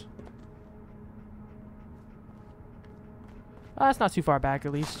dudes. Oh, that's not too far back,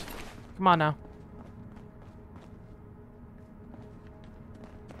 at least. Come on now.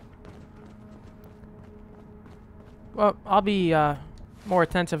 Well, I'll be more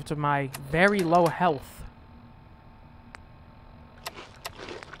attentive to my very low health.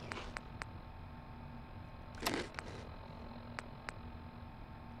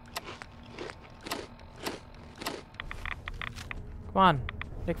 Come on,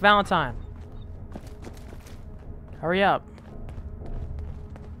 Nick Valentine. Hurry up.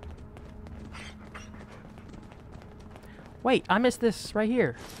 Wait, I missed this right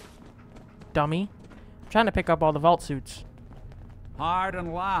here. Dummy. I'm trying to pick up all the vault suits. Hard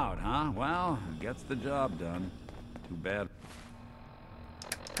and loud, huh? Well, it gets the job done. Too bad.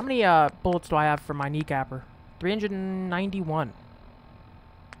 How many bullets do I have for my kneecapper? 391.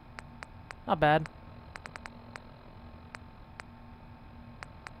 Not bad.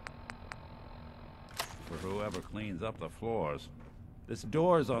 For whoever cleans up the floors. This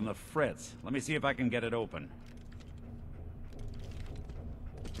door's on the fritz. Let me see if I can get it open.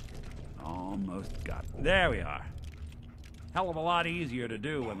 Almost got it. There we are. Hell of a lot easier to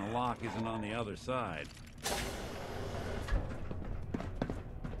do when the lock isn't on the other side.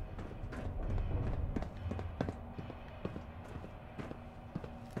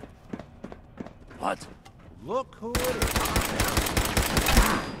 What? Look who it is.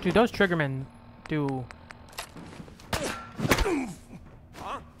 Dude, those triggermen do...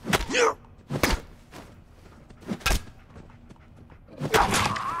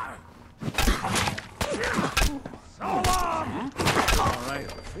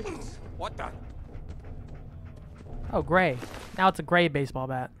 What the? Oh, gray. Now it's a gray baseball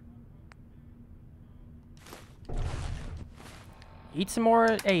bat. Eat some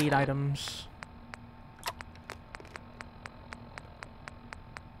more aid items.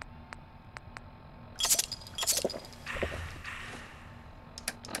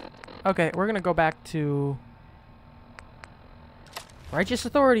 Okay, we're gonna go back to Righteous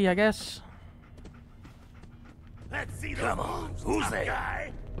Authority, I guess. Let's see. Come on, who's there?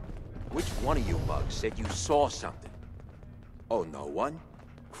 Guy? Which one of you mugs said you saw something? Oh, no one?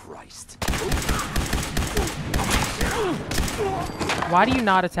 Christ. Why do you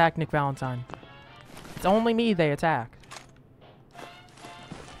not attack Nick Valentine? It's only me they attack.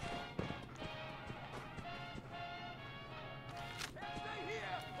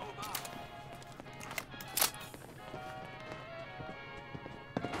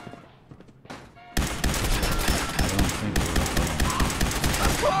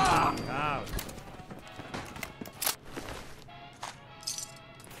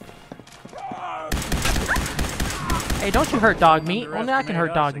 Hey, don't you hurt dog meat. Only I can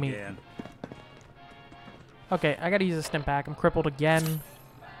hurt dog meat. Okay, I gotta use a stim pack. I'm crippled again.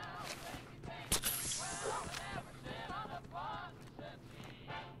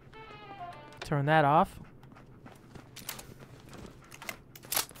 Turn that off.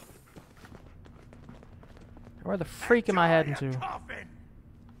 Where the freak am I heading to?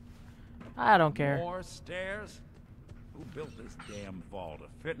 I don't care. More stairs? Who built this damn vault? A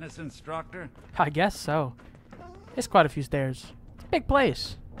fitness instructor? I guess so. It's quite a few stairs. It's a big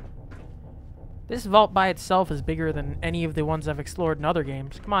place. This vault by itself is bigger than any of the ones I've explored in other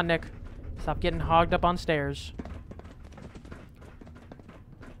games. Come on, Nick. Stop getting hogged up on stairs.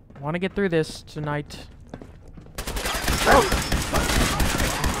 I want to get through this tonight.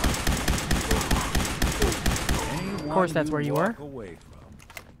 Of course, that's where you were.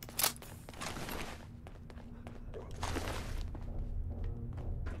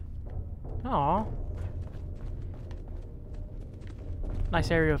 Aw.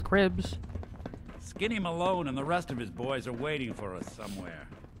 Nice area with cribs. Skinny Malone and the rest of his boys are waiting for us somewhere.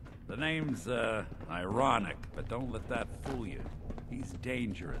 The name's, ironic, but don't let that fool you. He's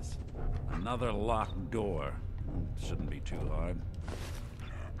dangerous. Another locked door. Shouldn't be too hard.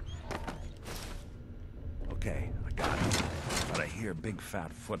 Okay, I got it. But I hear big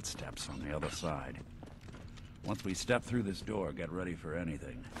fat footsteps on the other side. Once we step through this door, get ready for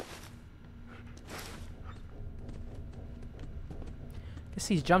anything. Guess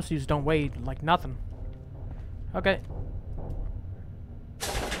these jumpsuits don't weigh like nothing. Okay.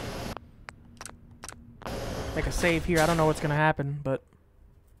 Make a save here. I don't know what's gonna happen, but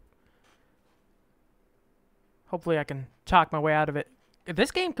hopefully I can talk my way out of it. This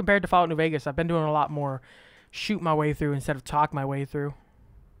game, compared to Fallout New Vegas, I've been doing a lot more shoot my way through instead of talk my way through,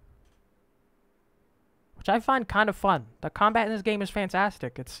 which I find kind of fun. The combat in this game is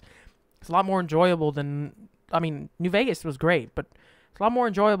fantastic. It's a lot more enjoyable than, I mean, New Vegas was great, but it's a lot more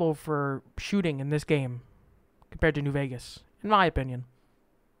enjoyable for shooting in this game compared to New Vegas, in my opinion.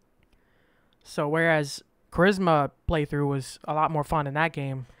 So whereas Charisma playthrough was a lot more fun in that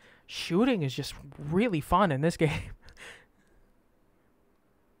game, shooting is just really fun in this game.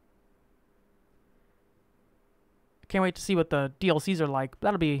 Can't wait to see what the DLCs are like.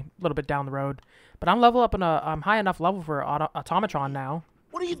 That'll be a little bit down the road. But I'm I'm high enough level for Automatron now.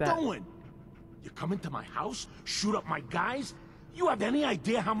 What are you doing? You come into my house, shoot up my guys? You have any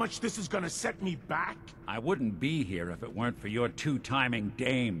idea how much this is gonna set me back? I wouldn't be here if it weren't for your two-timing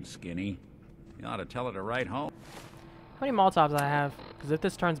dame, Skinny. You ought to tell her to write home. How many Molotovs I have? Because if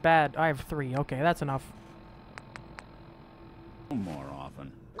this turns bad, I have 3. Okay, that's enough. More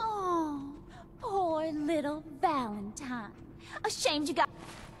often. Oh, poor little Valentine. Ashamed you got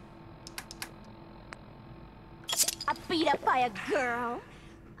beat up by a girl.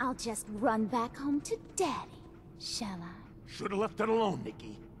 I'll just run back home to Daddy, shall I? Should've left it alone,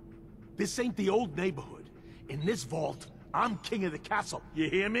 Nikki. This ain't the old neighborhood. In this vault, I'm king of the castle. You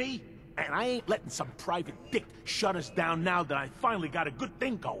hear me? And I ain't letting some private dick shut us down now that I finally got a good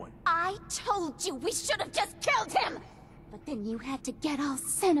thing going. I told you we should have just killed him! But then you had to get all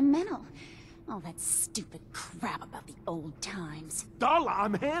sentimental. All that stupid crap about the old times. Darla,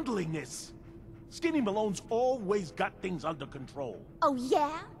 I'm handling this. Skinny Malone's always got things under control. Oh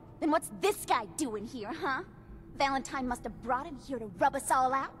yeah? Then what's this guy doing here, huh? Valentine must have brought him here to rub us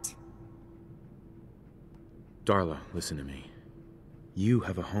all out? Darla, listen to me. You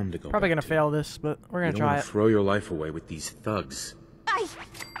have a home to go Probably back gonna to. fail this, but we're gonna you don't try want it. to throw your life away with these thugs.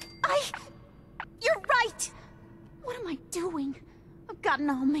 You're right! What am I doing? I've gotten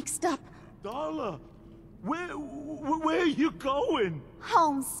all mixed up. Darla, where are you going?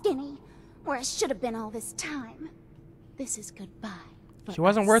 Home, Skinny. Where I should have been all this time. This is goodbye. She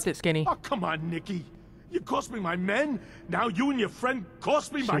wasn't worth it, Skinny. Oh, come on, Nikki. You cost me my men, now you and your friend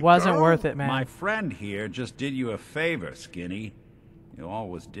cost me my She wasn't girl? worth it, man. My friend here just did you a favor, Skinny. You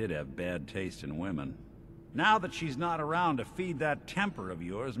always did have bad taste in women. Now that she's not around to feed that temper of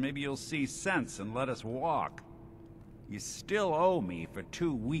yours, maybe you'll see sense and let us walk. You still owe me for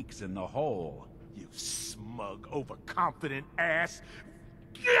 2 weeks in the hole. You smug, overconfident ass.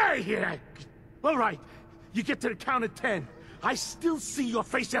 Get out of here! All right, you get to the count of 10. I still see your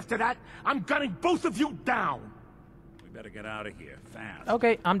face after that. I'm gunning both of you down. We better get out of here, fast.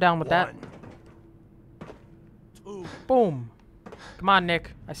 Okay, I'm down with that. 2. Boom. Come on,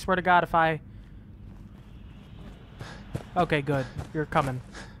 Nick. I swear to God if I... Okay, good. You're coming.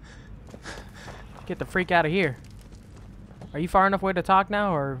 Get the freak out of here. Are you far enough away to talk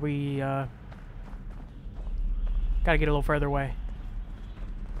now, or are we, gotta get a little further away?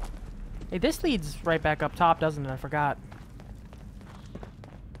 Hey, this leads right back up top, doesn't it? I forgot.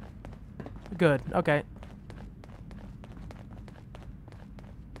 Good. Okay.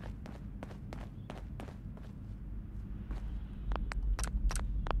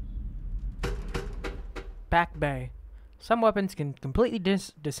 Back Bay. Some weapons can completely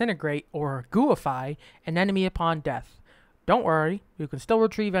disintegrate or gooify an enemy upon death. Don't worry, you can still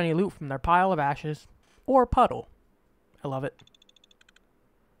retrieve any loot from their pile of ashes or puddle. I love it.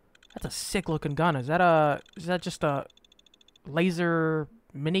 That's a sick looking gun. Is that just a laser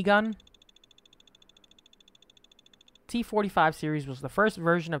minigun? T-45 series was the first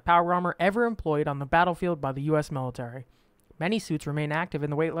version of power armor ever employed on the battlefield by the US military. Many suits remain active in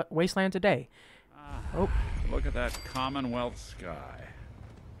the wasteland today. Look at that Commonwealth sky.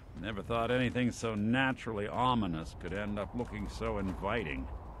 Never thought anything so naturally ominous could end up looking so inviting.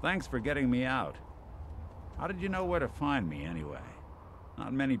 Thanks for getting me out. How did you know where to find me, anyway?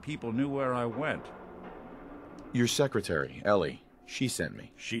 Not many people knew where I went. Your secretary, Ellie, she sent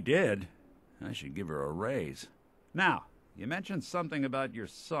me. She did? I should give her a raise. Now, you mentioned something about your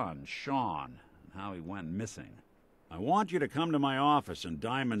son, Shaun, and how he went missing. I want you to come to my office in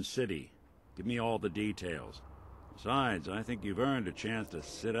Diamond City. Give me all the details. Besides, I think you've earned a chance to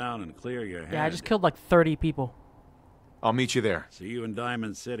sit down and clear your head. Yeah, I just killed like 30 people. I'll meet you there. See you in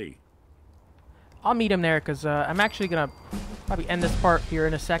Diamond City. I'll meet him there because I'm actually going to probably end this part here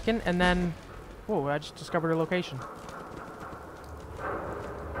in a second. And then... Whoa, I just discovered a location.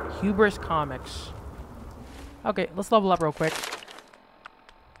 Hubris Comics. Okay, let's level up real quick.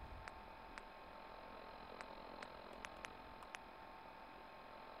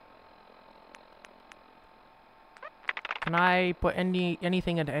 Can I put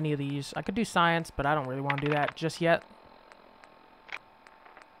anything into any of these? I could do science, but I don't really want to do that just yet.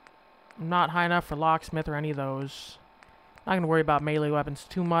 I'm not high enough for locksmith or any of those. Not going to worry about melee weapons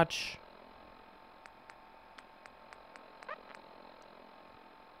too much.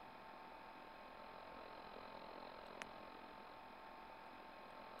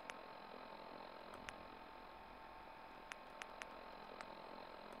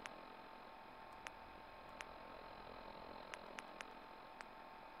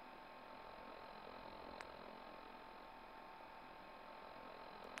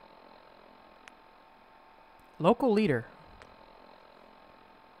 Local leader.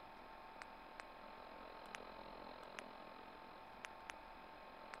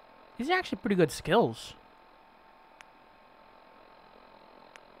 These are actually pretty good skills.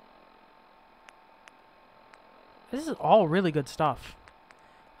 This is all really good stuff.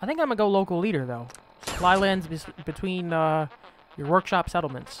 I think I'm gonna go local leader though. Supply lands between your workshop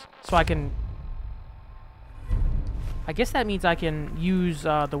settlements. So I can... I guess that means I can use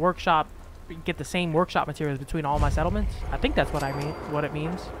the workshop... get the same workshop materials between all my settlements. I think that's what what it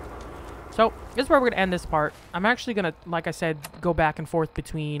means. So this is where we're gonna end this part. I'm actually gonna, like I said, go back and forth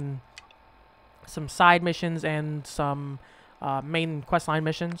between some side missions and some main questline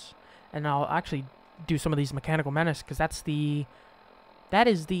missions, and I'll actually do some of these Mechanical Menace because that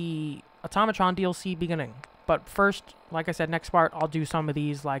is the Automatron DLC beginning. But first, like I said, next part I'll do some of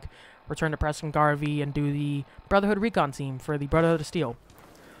these like Return to Preston Garvey and do the Brotherhood Recon theme for the Brotherhood of Steel.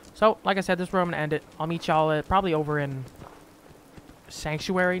 So, like I said, this is where I'm going to end it. I'll meet y'all probably over in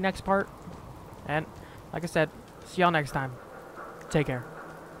Sanctuary next part. And, like I said, see y'all next time. Take care.